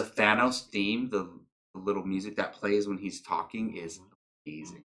voice. The Thanos theme, the little music that plays when he's talking is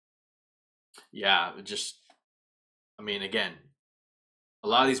amazing. Yeah, I mean, again, a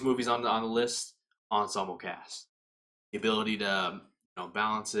lot of these movies on the list, ensemble cast. The ability to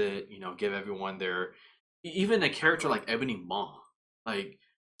balance it, give everyone their... Even a character like Ebony Maw. Like,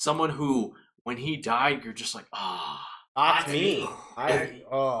 someone who, when he died, you're just like, That's me. And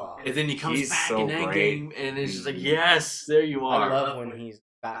then he comes back so in Endgame, and it's just like, yes, there you are. I love when he's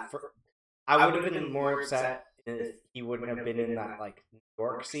back. I would have been more upset if he wouldn't have been in that New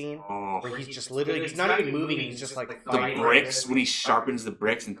York scene where he's just literally, he's not even moving. He's just like the bricks when he sharpens the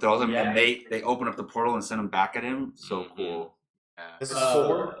bricks and throws them, and they open up the portal and send them back at him. So cool. Yeah. This is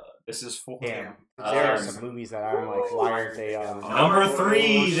 4. This is for Damn. There are some movies that I'm like, why aren't they on? number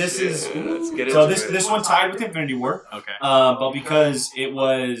 3. This is Let's get so into this it. this one tied with Infinity War. Okay. But because it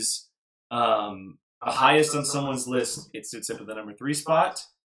was the highest on someone's list, it sits at the number 3 spot.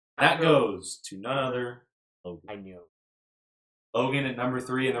 That goes to none other Logan. I knew. Logan at number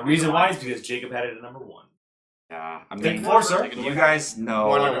 3, and the reason why is because Jacob had it at number 1. Yeah, I Take mean, the floor, sir. you guys know.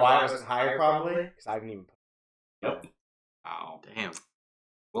 Wonder why it wasn't higher, probably? Because I haven't even. Yep. Wow. Damn.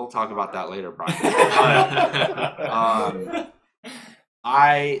 We'll talk about that later, Brian.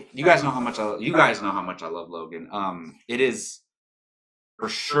 You guys know how much I love Logan. It is for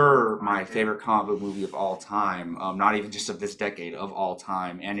sure my favorite comic book movie of all time. Not even just of this decade, of all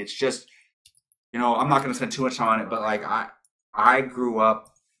time. And it's just, I'm not going to spend too much time on it, but like I grew up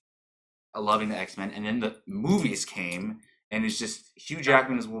loving the X-Men, and then the movies came, and it's just Hugh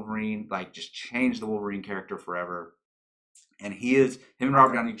Jackman as Wolverine, like just changed the Wolverine character forever. And him and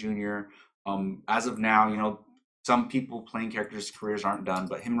Robert Downey Jr. As of now, some people playing characters' careers aren't done,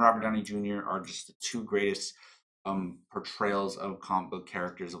 but him and Robert Downey Jr. are just the 2 greatest portrayals of comic book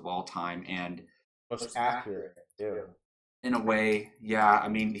characters of all time, and Most accurate, too. in a way, yeah. I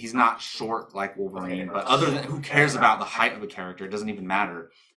mean, he's not short like Wolverine, but other than who cares about the height of a character? It doesn't even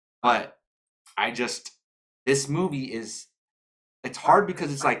matter. But this movie it's hard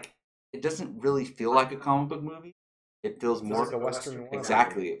because it's like, it doesn't really feel like a comic book movie. It feels more like a Western.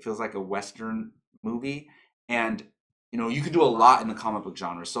 Exactly. It feels like a Western movie. And, you can do a lot in the comic book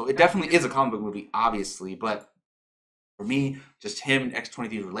genre. So it definitely is a comic book movie, obviously. But for me, just him and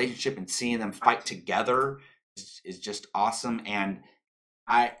X-23's relationship and seeing them fight together is just awesome. And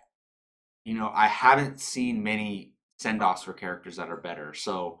I haven't seen many send-offs for characters that are better.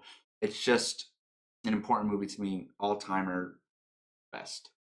 So it's just an important movie to me, all-timer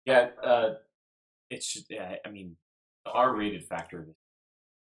best. Yeah, it's just, I mean, the R-rated factor of it.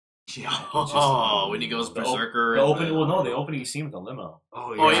 Yeah. When he goes berserker. The opening scene with the limo.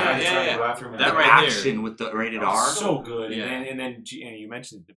 Oh yeah. Bathroom That the right action there. with the rated Oh, R. so good. Yeah. And then you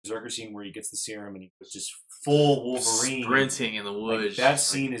mentioned the berserker scene where he gets the serum and he was just full Wolverine. Sprinting in the woods. That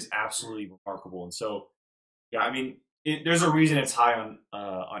scene is absolutely remarkable. And so, yeah, I mean, there's a reason it's high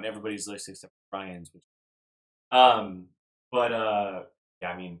on everybody's list except for Brian's. Yeah,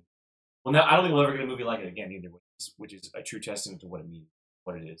 I mean, well, no, I don't think we'll ever get a movie like it again either, which is a true testament to what it means,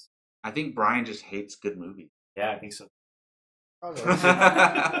 what it is. I think Brian just hates good movies. Yeah, I think so.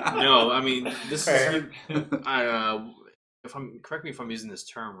 No, I mean, this Fair. is correct me if I'm using this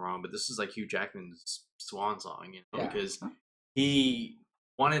term wrong, but this is like Hugh Jackman's swan song, Yeah. because he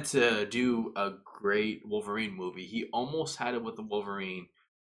wanted to do a great Wolverine movie. He almost had it with the Wolverine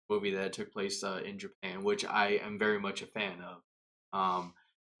movie that took place in Japan, which I am very much a fan of.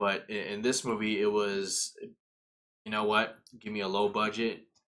 But in this movie, it was, you know what? Give me a low budget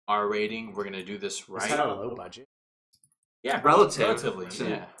R rating. We're gonna do this right. Is that a low budget? Yeah, relatively.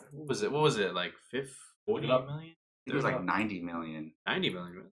 Yeah. What was it like? 40 million? It was like 90 million. 90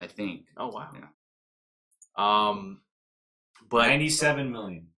 million. I think. Oh wow. Yeah. But 97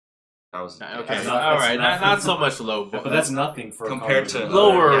 million. That was okay. That's All right. nothing. Not so much low, But that's nothing for compared to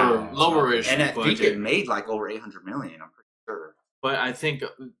lower-ish and I think budget. it made like over 800 million. I'm pretty sure. But I think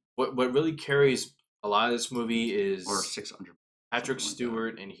what really carries a lot of this movie is Or 600. Patrick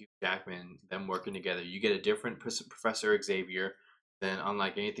Stewart and Hugh Jackman, them working together. You get a different Professor Xavier than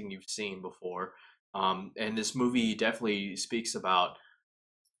unlike anything you've seen before. And this movie definitely speaks about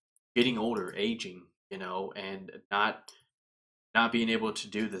getting older, aging, and not being able to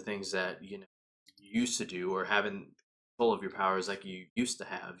do the things that you used to do, or having control of your powers like you used to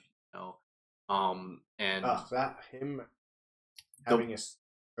have. And That him having his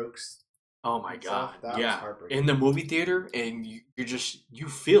strokes. oh my god, That was yeah, heartbreaking. in the movie theater, and you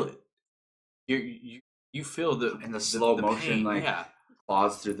feel it. You feel the slow motion, pain. like yeah.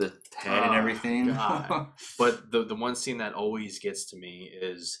 claws through the head and everything. God. But the one scene that always gets to me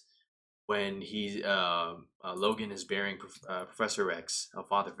is when Logan is burying Professor X, a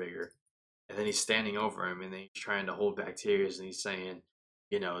father figure, and then he's standing over him, and then he's trying to hold back tears, and he's saying,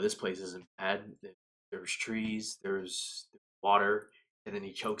 this place isn't bad. There's trees, there's water, and then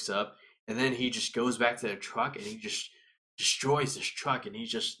he chokes up, and then he just goes back to the truck, and he just destroys this truck, and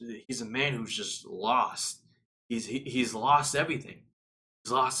he's a man who's just lost. He's lost everything.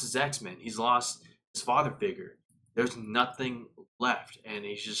 He's lost his X-Men. He's lost his father figure. There's nothing left, and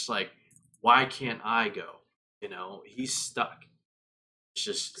he's just like, why can't I go? He's stuck. It's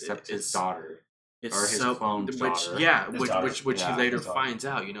just Except his daughter. It's or his so, cloned which daughter. yeah, His which daughter. which Yeah, he later his daughter. finds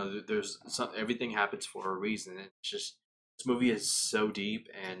out. There's everything happens for a reason. And it's just, this movie is so deep,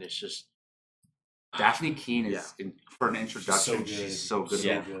 and it's just Daphne Keane is for an introduction. She's so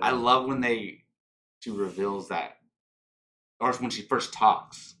good. I love when she reveals that, or when she first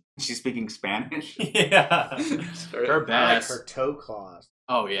talks. She's speaking Spanish. Yeah, her badass. I like her toe claws.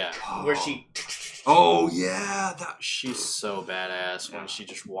 Oh yeah, where she. Oh yeah, she's so badass when she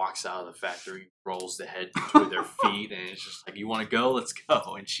just walks out of the factory, rolls the head between their feet, and it's just like, "You want to go? Let's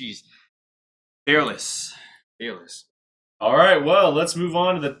go!" And she's fearless. All right, well, let's move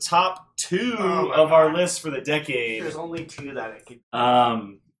on to the top 2 of our list for the decade. There's only 2 that it could.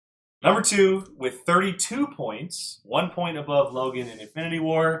 Number 2 with 32 points, 1 point above Logan in Infinity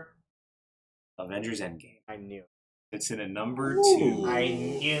War. Avengers Endgame. I knew. It's in a number 2. I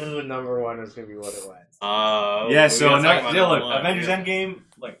knew number 1 was going to be what it was. Look, Avengers Endgame,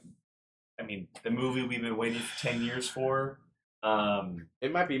 the movie we've been waiting for 10 years for.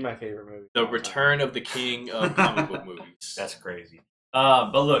 It might be my favorite movie. The return of the king of comic book movies. That's crazy.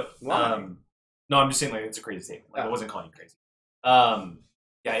 But look, why? No, I'm just saying, it's a crazy statement. I wasn't calling you crazy.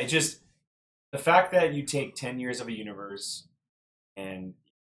 It just, the fact that you take 10 years of a universe and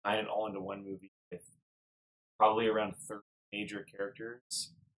tie it all into one movie with probably around 30 major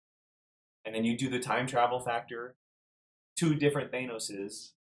characters, and then you do the time travel factor, 2 different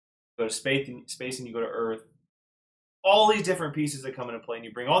Thanoses, go to space and you go to Earth, all these different pieces that come into play, and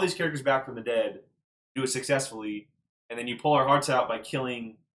you bring all these characters back from the dead, do it successfully, and then you pull our hearts out by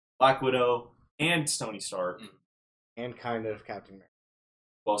killing Black Widow and Tony Stark. And kind of Captain America.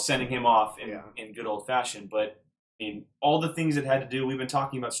 Well, sending him off in good old fashion, but all the things it had to do. We've been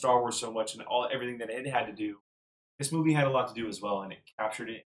talking about Star Wars so much, and everything that it had to do. This movie had a lot to do as well, and it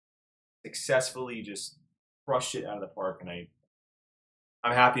captured it successfully, just crushed it out of the park. And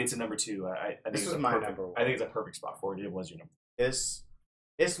I'm happy it's a number 2. I think this it's was my number 1. I think it's a perfect spot for it. It was your number 1.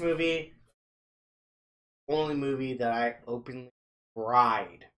 This movie, only movie that I openly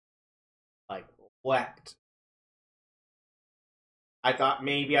cried, wept. I thought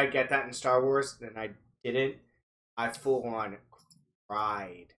maybe I'd get that in Star Wars, and I didn't. I full on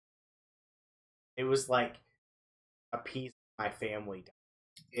cried. It was like a piece of my family.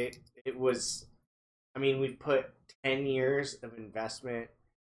 It was. We've put 10 years of investment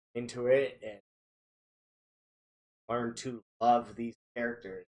into it and learned to love these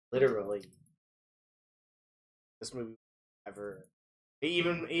characters. Literally, this movie ever.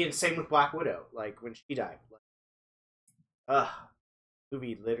 Even same with Black Widow. When she died.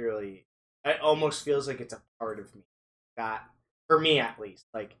 Movie literally, it almost feels like it's a part of me. That, for me at least,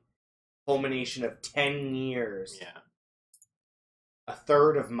 culmination of 10 years. Yeah. A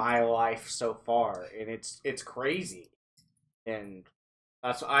third of my life so far, and it's crazy. And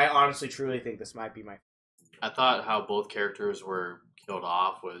that's, I honestly truly think this might be my. I thought how both characters were killed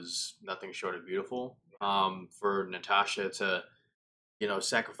off was nothing short of beautiful. For Natasha to,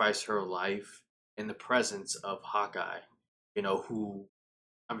 sacrifice her life in the presence of Hawkeye, who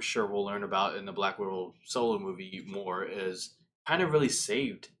I'm sure we'll learn about in the Black Widow solo movie more, is kind of really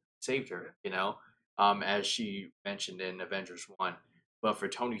saved her, as she mentioned in Avengers 1. But for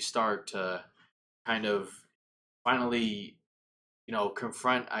Tony Stark to kind of finally,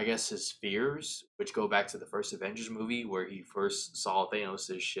 confront, I guess, his fears, which go back to the first Avengers movie where he first saw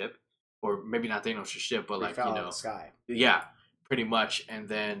Thanos' ship, or maybe not Thanos' ship, but He fell out of the sky. Yeah, pretty much. And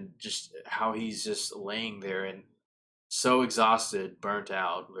then just how he's just laying there and so exhausted, burnt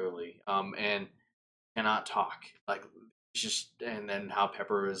out, literally, and cannot talk. And then how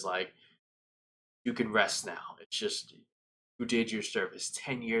Pepper is like, "You can rest now. It's just, you did your service.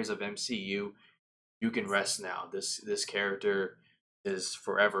 10 years of MCU. You can rest now. This character is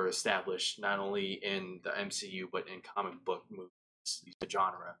forever established, not only in the MCU but in comic book movies, the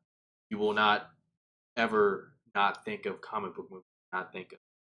genre. You will not ever not think of comic book movies, not think of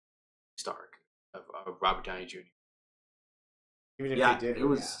Stark, of Robert Downey Jr." Even if they did,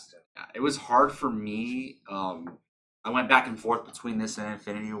 it was hard for me. I went back and forth between this and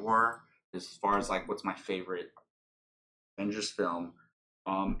Infinity War as far as what's my favorite Avengers film.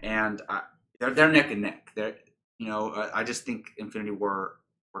 And they're neck and neck. I just think Infinity War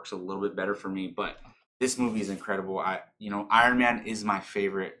works a little bit better for me, but this movie is incredible. Iron Man is my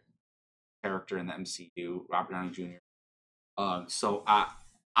favorite character in the MCU, Robert Downey Jr. So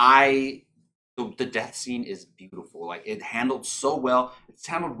the death scene is beautiful. It handled so well. It's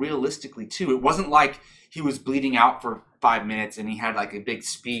handled realistically too. It wasn't like he was bleeding out for 5 minutes and he had a big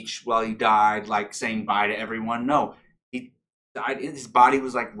speech while he died, saying bye to everyone. No, he died. His body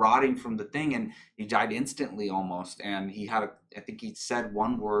was rotting from the thing, and he died instantly almost. And he had I think he said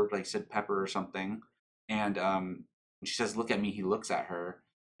one word, said Pepper or something. And when she says, "Look at me," he looks at her,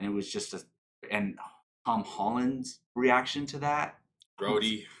 and it was just and Tom Holland's reaction to that.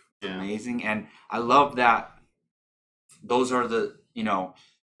 Rhodey. Yeah. amazing, and I love that. Those are the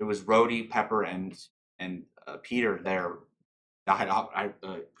it was Rhodey, Pepper, and Peter there died out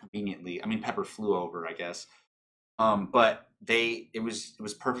conveniently. I mean, Pepper flew over, I guess. But it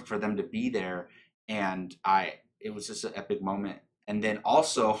was perfect for them to be there, and it was just an epic moment. And then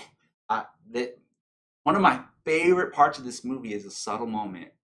also, one of my favorite parts of this movie is a subtle moment.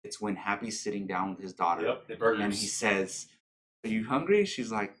 It's when Happy's sitting down with his daughter, Yep, the burgers. and he says, "Are you hungry?"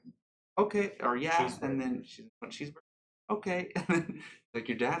 She's like, "Okay," or "Yeah," and then she's cheeseburger. Okay, and then like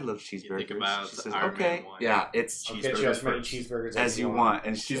your dad loves cheeseburgers. Think about she the says, Iron "Okay, Man one. yeah, it's I'll get you as many first, cheeseburgers as you want."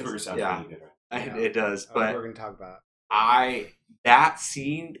 And she Cheeseburger says, sounds yeah, really good, right? Yeah. It does. But we're gonna talk about it. that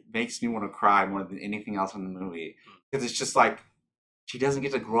scene makes me want to cry more than anything else in the movie because it's just like she doesn't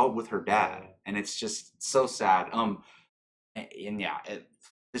get to grow up with her dad, and it's just so sad.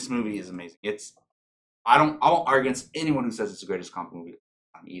 This movie is amazing. I won't argue against anyone who says it's the greatest comic movie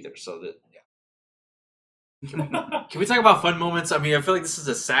either. So that Can we talk about fun moments? I mean, I feel like this is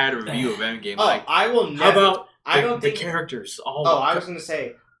a sad review of Endgame. Oh, I will never. How about I don't think the characters? I was gonna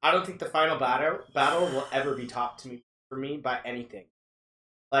say I don't think the final battle will ever be topped for me by anything.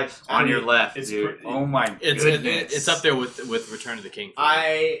 Like on your left, it's dude. pretty- Oh my goodness. It's up there with Return of the King. for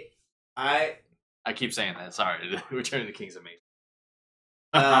me. I keep saying that. Sorry, Return of the King's amazing.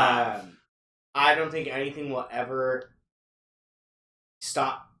 I don't think anything will ever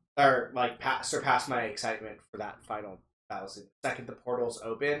stop or surpass my excitement for that final battle scene. The second the portals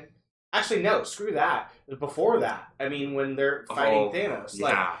open. Actually, no, screw that. Before that, I mean, when they're fighting Thanos,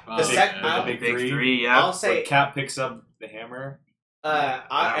 yeah. the big three, yeah. I'll say When Cap picks up the hammer.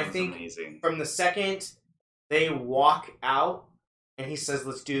 I think amazing. from the second they walk out and he says,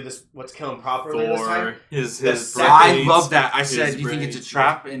 "Let's do this. Let's kill him properly this time." I love that. I said, his "Do you think it's a braids,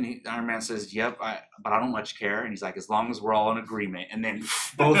 trap?" And Iron Man says, "Yep, but I don't much care." And he's like, "As long as we're all in agreement." And then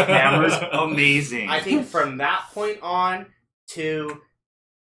both hammers, amazing. I think from that point on to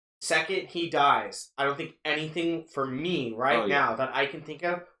second he dies, I don't think anything for me now that I can think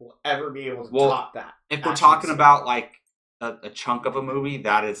of will ever be able to top that. If we're talking about like a chunk of a movie,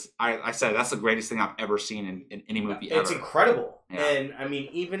 that is, I said that's the greatest thing I've ever seen in any movie ever. It's incredible. Yeah. And I mean,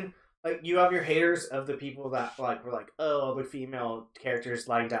 even like you have your haters of the people that like were like, "Oh, the female characters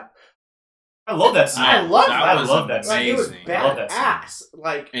lined up." I love that scene. I love I love that scene. Like, it was Amazing. I love that badass.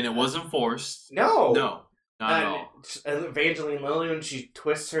 Like, And it wasn't forced. no, No, not at all. Evangeline Lilly, when she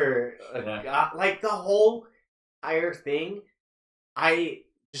twists her, Yeah. like the whole entire thing, I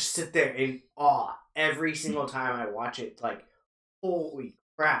just sit there in awe every single time I watch it. Like, holy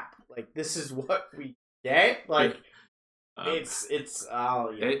crap! Like, this is what we get. Like, it's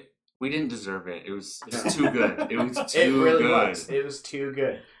oh yeah. We didn't deserve it. It was too good. It was too It really good. was. It was too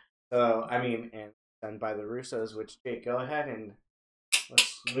good. So I mean, and done by the Russos. Which Jake, go ahead and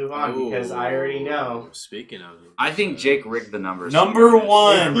let's move on because I already know. Speaking of, I think Jake rigged the numbers. Number I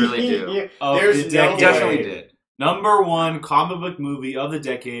one. really do. There's the no decade. Definitely way. did. Number one comic book movie of the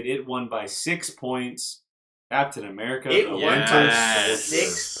decade. It won by 6 points. Captain America. It the won Winter by Yes.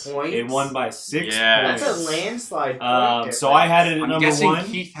 6 points. It won by 6 Yes. That's points. a landslide. Point So I had it at I'm number guessing one.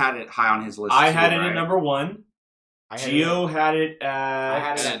 Keith had it high on his list. I too, had it right? at number one. Gio had it I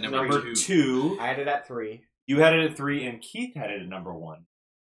had it at at number number two. I had it at 3. You had it at 3, and Keith had it at number 1.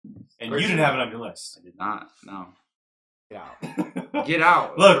 And you didn't have it on your list. I did not. No. Get out. Get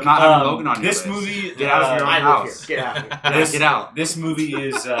out. Look, For not having Logan on your this list. this Get out of your own I live house. here. Get out. Yeah, get out. This movie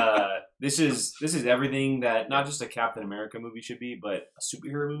is this is everything that not just a Captain America movie should be, but a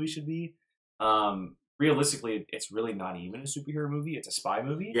superhero movie should be. Realistically, it's really not even a superhero movie; it's a spy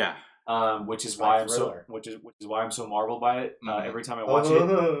movie. yeah, which is Spy why I'm thriller. which is why I'm so marveled by it Mhm. every time I watch it.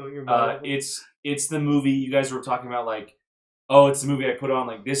 You're marvelous. It's the movie you guys were talking about, like, oh, it's the movie I put on.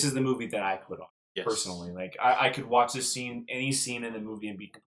 Like, this is the movie that I put on yes. personally. Like, I could watch this scene, any scene in the movie, and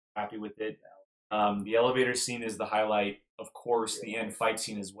be happy with it. The elevator scene is the highlight, of course. The end fight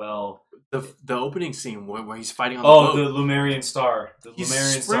scene as well. The opening scene where he's fighting on Oh, the the boat. Lumerian Star. The He's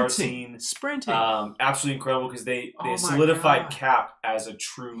Lumerian Star scene. sprinting. Absolutely incredible because they Oh my solidified God. Cap as a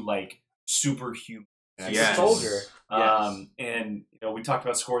true, like, superhuman. He's Yes. a soldier. And we talked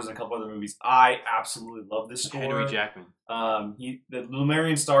about scores in a couple other movies. I absolutely love this score. Henry Jackman. The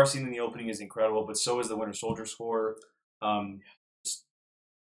Lumerian Star scene in the opening is incredible, but so is the Winter Soldier score. Just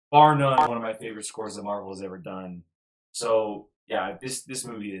bar none, one of my favorite scores that Marvel has ever done. So yeah, this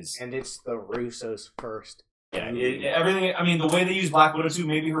movie is And it's the Russos first. everything. I mean, the way they use Black Widow too,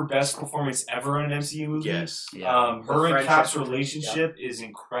 maybe her best performance ever in an MCU movie. Yes. Yeah. Her and friendship Cap's between- relationship is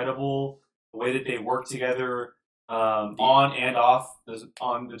incredible. The way that they work together, on and off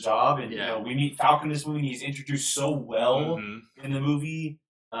on the job, and Yeah. we meet Falcon in this movie. And he's introduced so well Mhm. in the movie.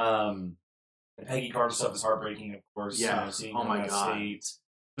 The Peggy Carter stuff is heartbreaking, of course. Yeah. Seeing Oh her my in that God. state.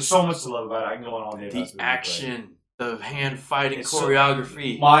 There's so much to love about it. I can go on all day about The this movie, action, the hand fighting It's so-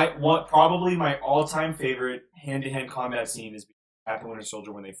 choreography. Probably my all-time favorite hand-to-hand combat scene is Captain Winter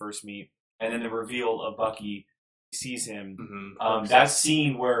Soldier when they first meet, and then the reveal of Bucky sees him. Mhm. That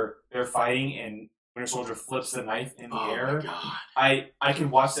scene where they're fighting and Winter Soldier flips the knife in the Oh air. my God. I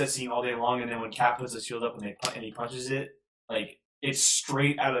can watch that scene all day long, and then when Cap puts the shield up and he punches it, like it's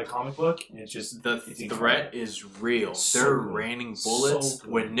straight out of the comic book, and it's just The it's threat is real. So They're good. raining So bullets. good.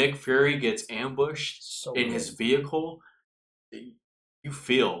 When Nick Fury gets ambushed so in good. his vehicle, you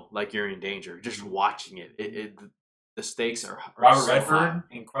feel like you're in danger just watching it. The stakes are Robert so Redford, high.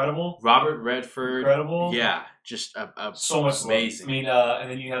 incredible. Robert Redford, Incredible. Yeah, just a So much amazing. Love. I mean,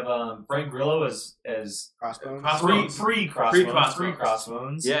 and then you have Frank Grillo as Crossbones. Crossbones. Pre-Crossbones. Pre-Crossbones.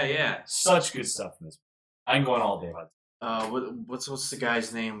 Pre-Crossbones. Yeah. Such good stuff in this. I'm going all day about it. What's the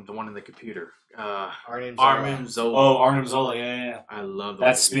guy's name? The one in the computer. Arnim Armin Zola. Oh, Arnim Zola, yeah. I love the That way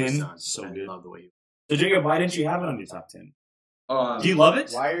he was spin, done. so I good. love the way he. So Jacob, why didn't you have it on your top 10? Um, Do you love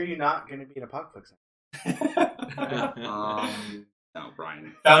it? Why are you not going to be an Apocaflix? no,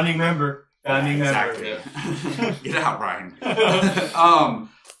 Brian. Founding member. Exactly. Get out, Brian.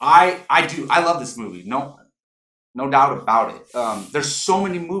 I love this movie. No doubt about it. There's so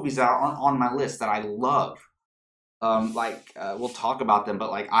many movies that are on my list that I love. We'll talk about them,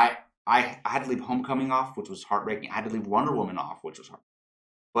 but like I had to leave Homecoming off, which was heartbreaking. I had to leave Wonder Woman off, which was heartbreaking.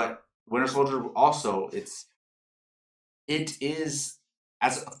 But Winter Soldier also, it is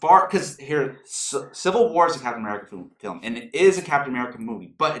as far, because here Civil War is a Captain America film, and it is a Captain America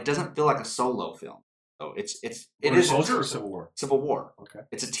movie, but it doesn't feel like a solo film. So it Winter is Soldier or Civil War? Civil War. Okay.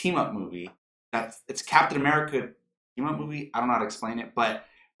 It's a team up movie. It's Captain America team up movie. I don't know how to explain it, but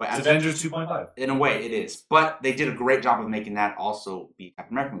It's as Avengers 2.5. in a way it is. But they did a great job of making that also be a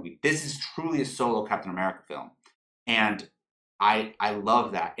Captain America movie. This is truly a solo Captain America film, and I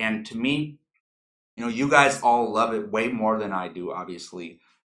love that. And to me, you guys all love it way more than I do, obviously.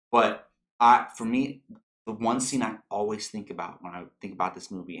 But for me, the one scene I always think about when I think about this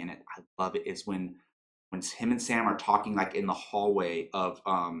movie, and I love it, is when him and Sam are talking like in the hallway of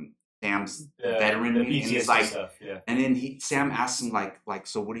Sam's veteran the meeting, and he's PTSD like, stuff, yeah. and then Sam asks him like,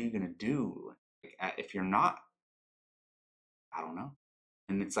 so what are you gonna do if you're not? I don't know.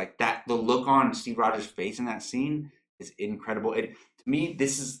 And it's like that. The look on Steve Rogers' face in that scene is incredible. To me,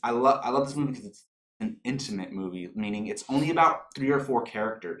 I love this movie because it's an intimate movie, meaning it's only about 3 or 4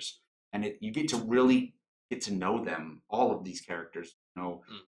 characters, and you get to really get to know them, all of these characters.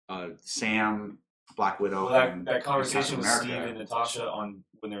 Sam, Black Widow. Well, and that conversation with Captain Steve America. and Natasha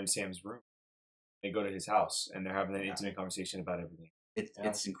when they're in Sam's room. They go to his house and they're having that intimate conversation about everything.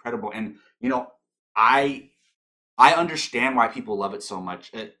 It's incredible, and I understand why people love it so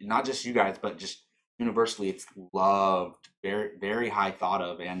much. Not just you guys, but just universally, it's loved, very very high thought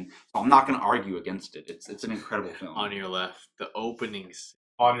of, and so I'm not going to argue against it. It's an incredible film. On your left, the openings.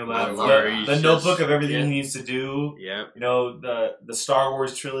 On your left, Where the he's notebook just- of everything yeah. he needs to do. Yeah. The Star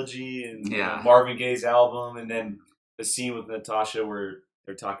Wars trilogy and Yeah. Marvin Gaye's album, and then the scene with Natasha where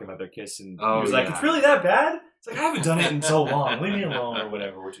they're talking about their kiss, and he was like, yeah. "It's really that bad?" It's like, I haven't done it in so long. Leave me alone, or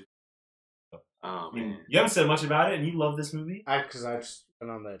whatever. Which is, Oh I mean, man. you haven't said much about it, and you love this movie. Because I've just been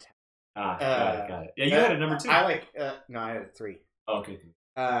on the. Got it. Yeah, you had it number 2. I like. No, I had 3. Oh, okay.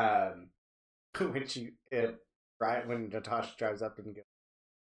 When Natasha drives up and goes,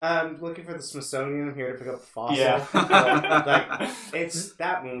 I'm looking for the Smithsonian. I'm here to pick up the fossil. Yeah. Like, it's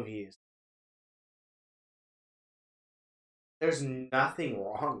that movie. There's nothing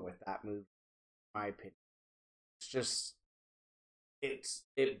wrong with that movie, in my opinion. It's just, it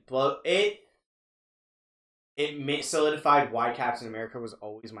solidified why Captain America was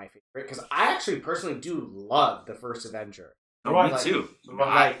always my favorite, because I actually personally do love the first Avenger. Oh, Right. me too.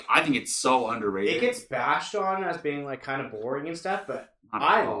 Like, I think it's so underrated. it gets bashed on as being like kind of boring and stuff, but Not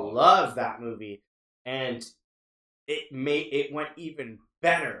I at all. love that movie, and it went even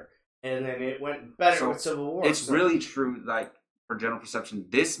better, and then it went better So, with Civil War. It's So- really true. Like, for general perception,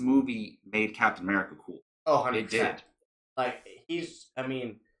 this movie made Captain America cool. oh, 100%. It did. Like,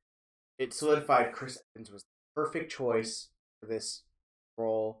 it solidified Chris Evans was the perfect choice for this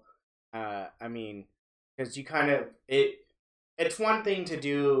role. Because you kind of it's one thing to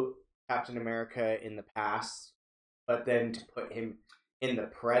do Captain America in the past, but then to put him in the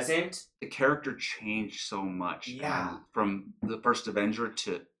present. The character changed so much. Yeah. From the first Avenger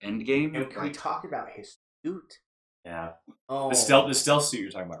to Endgame. And can we talk about his suit? Yeah. Oh, The stealth suit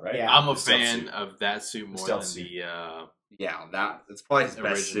you're talking about, right? Yeah. I'm a The stealth fan suit. of that suit more stealth than suit. the Yeah, that's probably his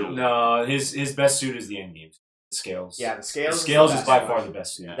best Original. suit. No, his best suit is the Endgame. Scales. Yeah, the Scales. The Scales is by one. far the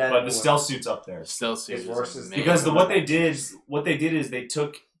best suit, Then but the stealth suit's up there. Stealth suit Is worse is as- Because amazing. what they did is they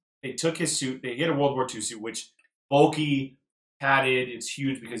took his suit. They had a World War II suit, which bulky, padded. It's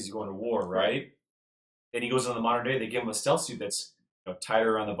huge because he's going to war, right? Then he goes on the modern day. They give him a stealth suit that's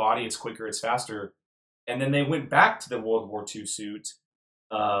tighter around the body. It's quicker. It's faster. And then they went back to the World War II suit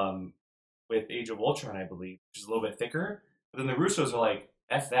with Age of Ultron, I believe, which is a little bit thicker. But then the Russos are like,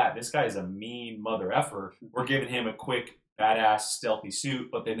 F that. This guy is a mean mother effer. We're giving him a quick, badass, stealthy suit,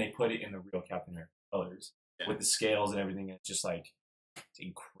 but then they put it in the real Captain America colors with the scales and everything. It's just like, it's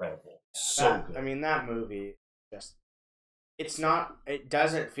incredible. So good. I mean, that movie it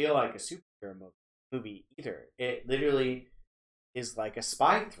doesn't feel like a superhero movie either. It literally is like a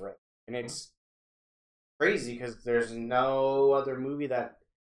spy thriller. And it's crazy because there's no other movie that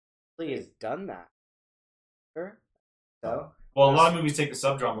really has done that. Sure. So, Well, a lot of movies take the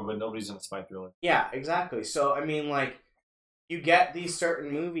subgenre, but nobody's in a spy thriller. yeah, exactly. So, I mean, like, you get these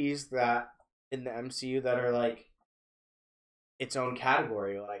certain movies that in the MCU that are like its own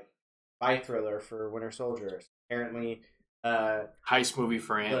category, like spy thriller for Winter Soldier. Apparently, Heist movie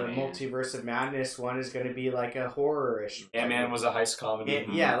for the Ant-Man. Multiverse of Madness one is going to be like a horror-ish. Ant-Man was a heist comedy.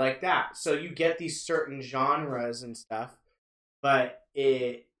 Yeah, like that. So you get these certain genres and stuff, but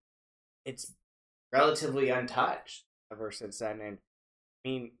it's relatively untouched ever since then. And I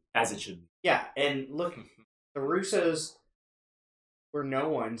mean, As it should be. yeah, and look, the Russos were no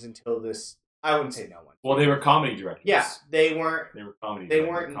ones until this. I wouldn't say no one. Well, they were comedy directors. Yeah, they weren't. They were comedy. They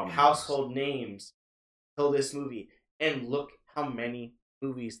directors, weren't comedy household names until this movie. And look how many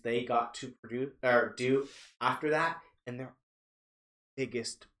movies they got to produce or do after that, and they're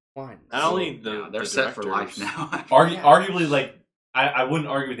biggest ones. Not only they're set for life now. Arguably, like, I wouldn't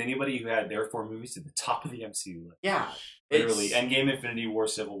argue with anybody who had their 4 movies to the top of the MCU list. Yeah, Literally. Endgame, Infinity War,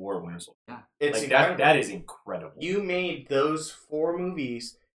 Civil War, Winter Soldier. Yeah. it's Like, incredible. that is incredible. You made those 4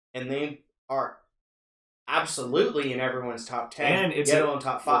 movies, and they are absolutely in everyone's top 10, And it's yet alone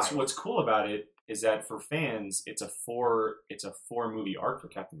top 5. What's cool about it is that for fans, it's a 4 movie arc for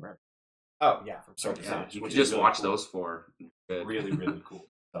Captain America Oh yeah, from start to Yeah, finish. you which could is just really watch cool. those 4. Good. Really, really cool.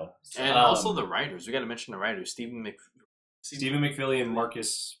 So, And also the writers. We got to mention the writers. Stephen McFeely and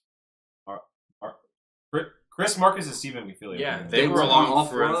Marcus. Chris Marcus and Stephen McFeely. Yeah, They they were were on along all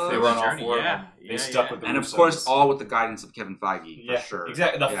for 4 of the them? They were on all journey. 4 of Yeah, them. They yeah, stuck yeah. with the And of Russos. course, all with the guidance of Kevin Feige, for Yeah, sure.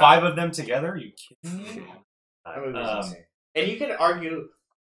 exactly. The Yeah. 5 of them together. Are you kidding me? that movie was insane. And you could argue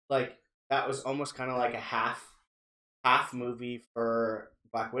like that was almost kind of like a half movie for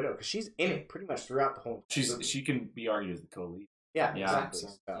Black Widow because she's in it pretty much throughout the whole. movie. She can be argued as the co-lead. Yeah, Yeah, exactly. so-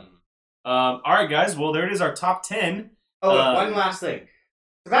 So. All right, guys. Well, there it is. Our top 10. Oh, one last thing.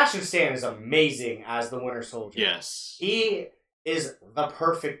 Sebastian Stan is amazing as the Winter Soldier. Yes. He is the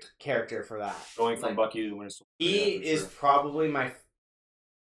perfect character for that. Going from Like, Bucky to the Winter Soldier. He yeah, for is sure. probably my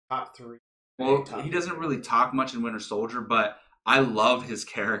top 3. Well, Top he doesn't really talk much in Winter Soldier, but I love his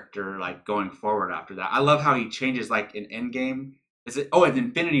character, like, going forward after that. I love how he changes, like, in Endgame. In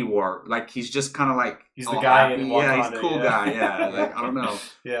Infinity War, like, he's just kind of like... He's the all guy happy. in Yeah, he's Wakanda, a cool yeah. guy, yeah. Like, I don't know.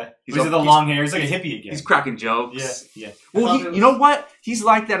 Yeah. He's He's a- the long hair. He's like a hippie again. He's cracking jokes. Yeah. Well, I thought you know what? He's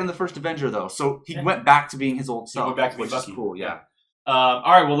like that in the first Avenger, though. So he went back to being his old self, went back to being which is Bucky. cool, yeah. All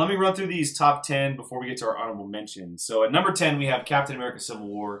right, well, let me run through these top 10 before we get to our honorable mentions. So at number 10, we have Captain America Civil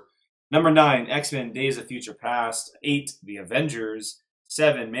War. Number 9, X-Men Days of Future Past. 8, The Avengers.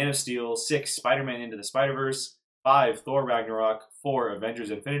 7, Man of Steel. 6, Spider-Man Into the Spider-Verse. 5, Thor Ragnarok. 4, Avengers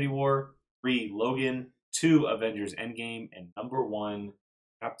Infinity War. 3, Logan. 2, Avengers Endgame. And number 1,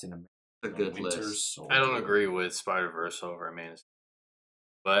 Captain America A good Winter list. Soldier. I don't agree with Spider-Verse over Man of Steel.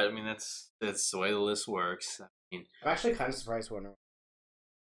 But, I mean, that's the way the list works. I mean, I'm actually kind of surprised when.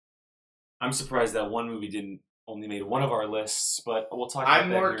 I'm surprised that one movie only made one of our lists, but we'll talk about I'm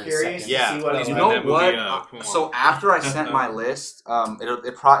that more here in a curious second. to see what please You else. bring know that movie what? up. Come on. So after I sent my list,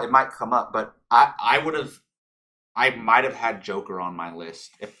 it might come up, but I might have had Joker on my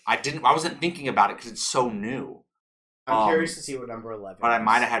list if I wasn't thinking about it because it's so new. I'm curious to see what number 11. But I is.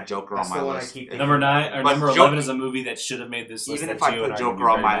 might have had Joker That's on my the one I list. keep thinking. Number 9 or But number 11 is a movie that should have made this list. Even if that I you and put are gonna Joker be on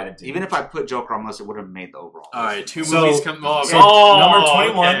very mad my, it didn't. even if I put Joker on my list, it would have made the overall. all right, list. 2 So- movies come. Oh, so okay. number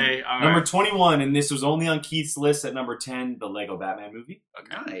 21, Okay, all number right. 21, and this was only on Keith's list at number 10, the Lego Batman movie.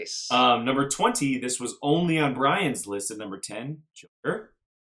 Nice. Number 20, this was only on Brian's list at number 10, Joker.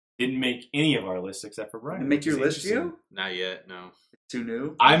 Didn't make any of our lists except for Brian. Didn't make which your is list, interesting. you? Not yet, no. Too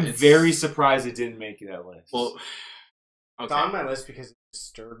new. I'm It's- very surprised it didn't make that list. Well, It's okay. on my list because it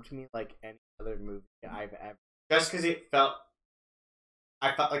disturbed me like any other movie I've ever. Just because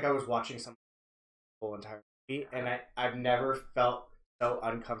I felt like I was watching something the whole entire movie, and I've never felt so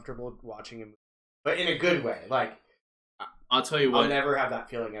uncomfortable watching a movie but in a good way. Like, I'll tell you I'll what. never have that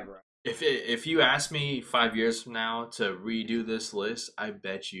feeling ever. If you ask me 5 years from now to redo this list, I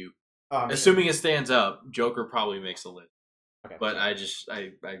bet you, Assuming it stands up, Joker probably makes the list. Okay. But I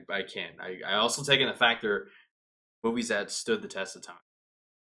can't. I also take into factor movies that stood the test of time.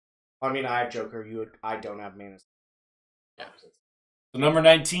 I mean, I have Joker. I don't have Man of Steel. Yeah. So number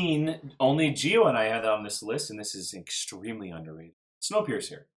 19, only Gio and I had that on this list, and this is extremely underrated.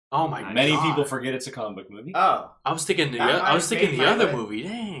 Snowpiercer. Oh my god! Many people forget it's a comic book movie. Oh, I was thinking the That might have made other my movie.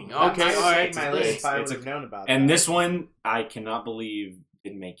 Dang. that Okay. might All have right. made my list if I would It's a- have known about And that. this one, I cannot believe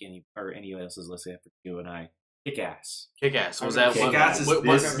didn't make any else's list except for you and I. Kick-Ass. Kick-Ass. Was I mean, that Kick-Ass is what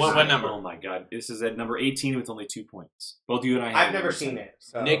this- what number? Oh my god. This is at number 18 with only 2 points. Both you and I have I've never seen it.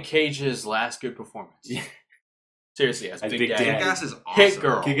 So. Nick Cage's last good performance. Yeah. Seriously, as As Big Big Daddy. Daddy. Kick-Ass is awesome. Hit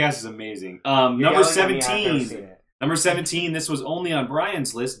Girl. Kick-Ass is amazing. You're Number yelling at me, I've never 17. seen it. Number 17, this was only on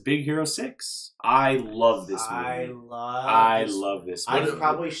Brian's list, Big Hero 6. I love this movie. I love this movie. I've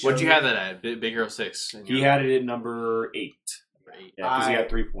probably shown What'd you have that at? Big Hero 6. He had it at number 8. Number 8. Yeah, because he I- had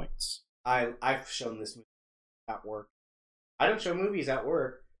 3 points. I've shown this movie at work. I don't show movies at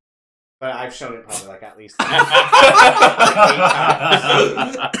work, but I've shown it probably like at least like 8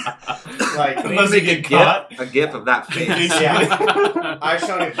 times. Like, Unless he get caught. A gif of that face. Yeah. I've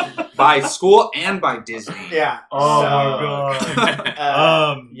shown it. By school and by Disney. Yeah. Oh so, my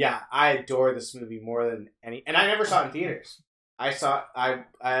god. yeah, I adore this movie more than any, and I never saw it in theaters. I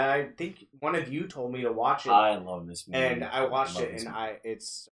think one of you told me to watch it, I love this movie. and I watched love it, this and movie.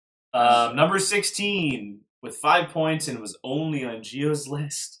 it's Number 16 with 5 points and was only on Gio's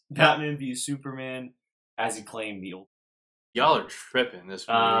list. Batman v Superman, as he claimed the old. Y'all are tripping. This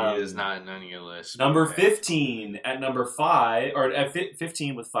movie is not in none of your list. Number 15 at number 5, or at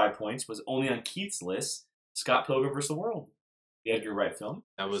 15 with 5 points, was only on Keith's list. Scott Pilgrim vs. the World, the Edgar Wright film.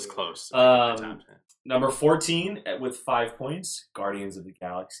 That was close. Number 14 with 5 points, Guardians of the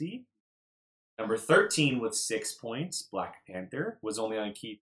Galaxy. Number 13 with 6 points, Black Panther, was only on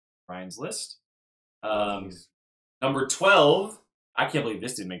Keith Ryan's list. Number 12, I can't believe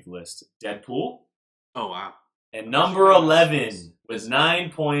this didn't make the list, Deadpool. Oh, wow. And number 11 with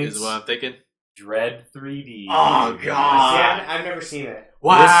 9 points, Is what I'm thinking. Dread 3D. Oh, God. I've never seen it.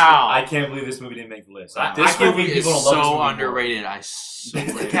 Wow. I can't believe this movie didn't make the list. I This can't movie believe is people don't love this so movie more. underrated.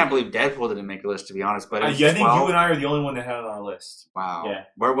 I can't believe Deadpool didn't make the list, to be honest. But it was I think 12. you and I are the only one that had it on our list. Wow. Yeah.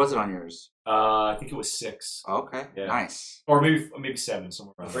 Where was it on yours? I think it was 6. Okay. Yeah. Nice. Or maybe 7,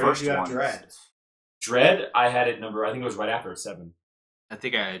 somewhere around there. Where First did you have one. Dread? Dread, I had it number, I think it was right after 7. I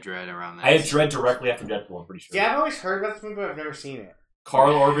think I had Dread around that. I had Dread directly after Deadpool, I'm pretty sure. Yeah, I've always heard about this movie, but I've never seen it.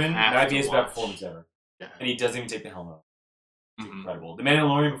 Carl Urban, Have might be to his watch. best performance ever. Yeah. And he doesn't even take the helmet off. It's Mhm. incredible. The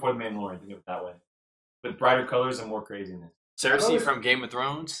Mandalorian before the Mandalorian, think of it that way. With brighter colors and more craziness. Cersei always- from Game of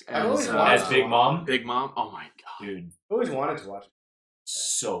Thrones I've always as, wanted As Big Mom, Big Mom. Oh my god. dude, I've always wanted to watch it.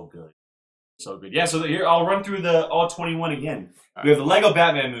 so good. So good. Yeah, so here, I'll run through the all 21 again. We have the Lego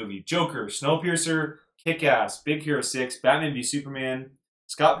Batman movie, Joker, Snowpiercer, Kick-Ass, Big Hero 6, Batman v Superman,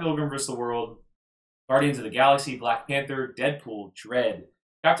 Scott Pilgrim vs. the World, Guardians of the Galaxy, Black Panther, Deadpool, Dread,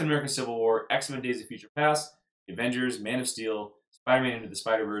 Captain America Civil War, X-Men Days of Future Past, The Avengers, Man of Steel, Spider-Man Into the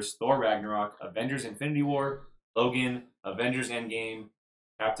Spider-Verse, Thor Ragnarok, Avengers Infinity War, Logan, Avengers Endgame,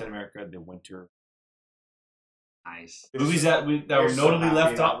 Captain America The Winter. Nice. Movies that were You're so notably happy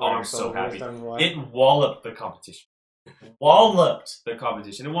left that off. Oh, Winter I'm so Soldier was happy. done well. It walloped the competition. Walloped the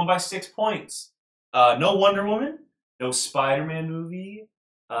competition. It won by 6 points. No Wonder Woman, no Spider-Man movie,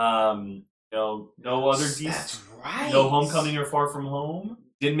 no other That's DC, right. no Homecoming or Far From Home.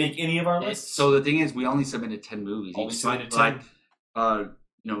 Didn't make any of our lists. So the thing is, we only submitted 10 movies. Only Each submitted like, 10.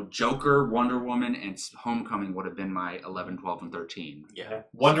 Joker, Wonder Woman, and Homecoming would have been my 11, 12, and 13. Yeah.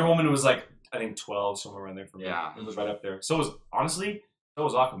 Wonder Woman was like, I think 12, somewhere around there for me. Yeah. It was right up there. So was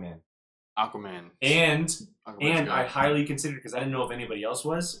Aquaman. Aquaman. And Aquaman's I good. highly considered, because I didn't know if anybody else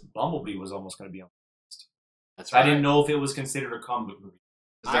was, Bumblebee was almost going to be on. That's I right. didn't know if it was considered a comic book movie.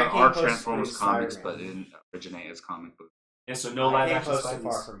 Because there I came are close to Transformers putting comics, Spider-Man. but it didn't originate as comic books. And so no I live came action close to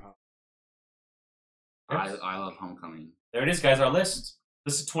Spider-Man. Far From Home. I love Homecoming. There it is, guys. Our list.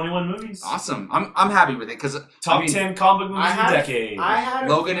 List of 21 movies. Awesome. I'm happy with it because Top 10 comic book movies I of the had- decade. I had a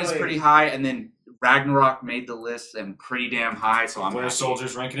Logan is feeling- pretty high, and then Ragnarok made the list and pretty damn high. So I'm Winter happy.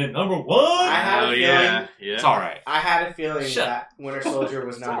 Soldier's ranking at number 1. I had a Oh feeling- yeah. Yeah. It's all right. I had a feeling Shut that Winter Soldier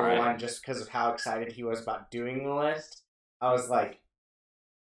was number alright. 1 just because of how excited he was about doing the list. I was like,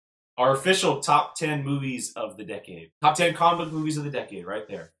 Our official top 10 movies of the decade. Top 10 comic book movies of the decade, right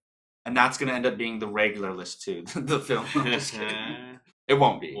there. And that's gonna end up being the regular list too. The film. I'm just kidding. It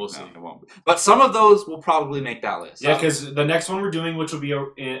won't be. We'll see. It won't be. But some of those will probably make that list. Yeah, because the next one we're doing, which will be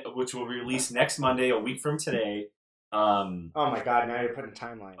released next Monday, a week from today. Oh my God! Now you're putting a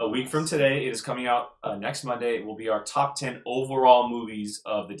timeline. A week from today, it is coming out next Monday. It will be our top 10 overall movies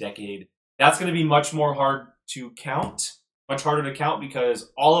of the decade. That's going to be much harder to count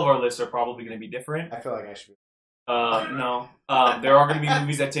because all of our lists are probably going to be different. I feel like I should. No. There are going to be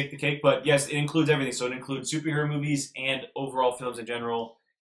movies that take the cake, but yes, it includes everything. So it includes superhero movies and overall films in general.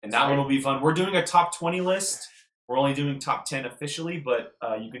 And that one will be fun. We're doing a top 20 list. We're only doing top 10 officially, but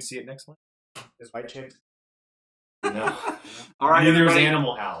you can see it next month. Is White Chicks? No. All right, Neither is everybody.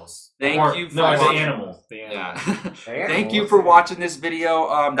 Animal House. Thank you for no, it's the watching. animal. The animal. Yeah. Animal. Thank you for watching this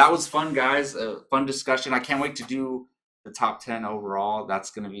video. That was fun, guys. Fun discussion. I can't wait to do the top 10 overall.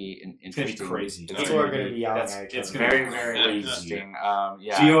 That's going to be an It's going interesting. to be crazy. People are going to be yelling That's- at each it's other. gonna Very, be very crazy. interesting.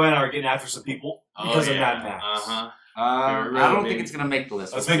 Yeah. Gio and I are getting after some people Oh, because of yeah. Mad Max. I Really, don't think baby. it's going to make the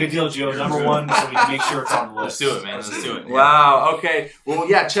list. Let's make a deal, Gio. Number one, so we can make sure it's on the Let's list. do it, man. Let's do it. Wow. Okay. Well,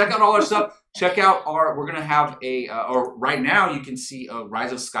 yeah. Check out all our stuff. Check out our. We're gonna have a. Or right now, you can see a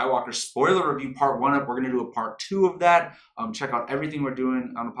Rise of Skywalker spoiler review part 1 up. We're gonna do a part 2 of that. Check out everything we're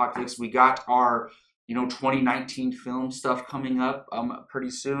doing on Apocaflix. We got our 2019 film stuff coming up pretty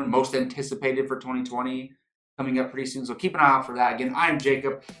soon. Most anticipated for 2020 coming up pretty soon. So keep an eye out for that. Again, I'm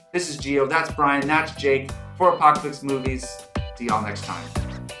Jacob. This is Gio. That's Brian. That's Jake for Apocaflix Movies. See y'all next time.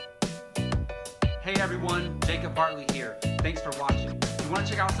 Hey everyone, Jacob Bartley here. Thanks for watching. If you want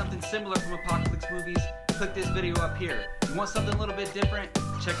to check out something similar from Apocaflix Movies, click this video up here. If you want something a little bit different,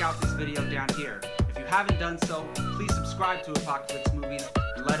 check out this video down here. If you haven't done so, please subscribe to Apocaflix Movies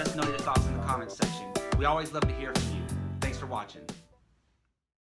and let us know your thoughts in the comments section. We always love to hear from you. Thanks for watching.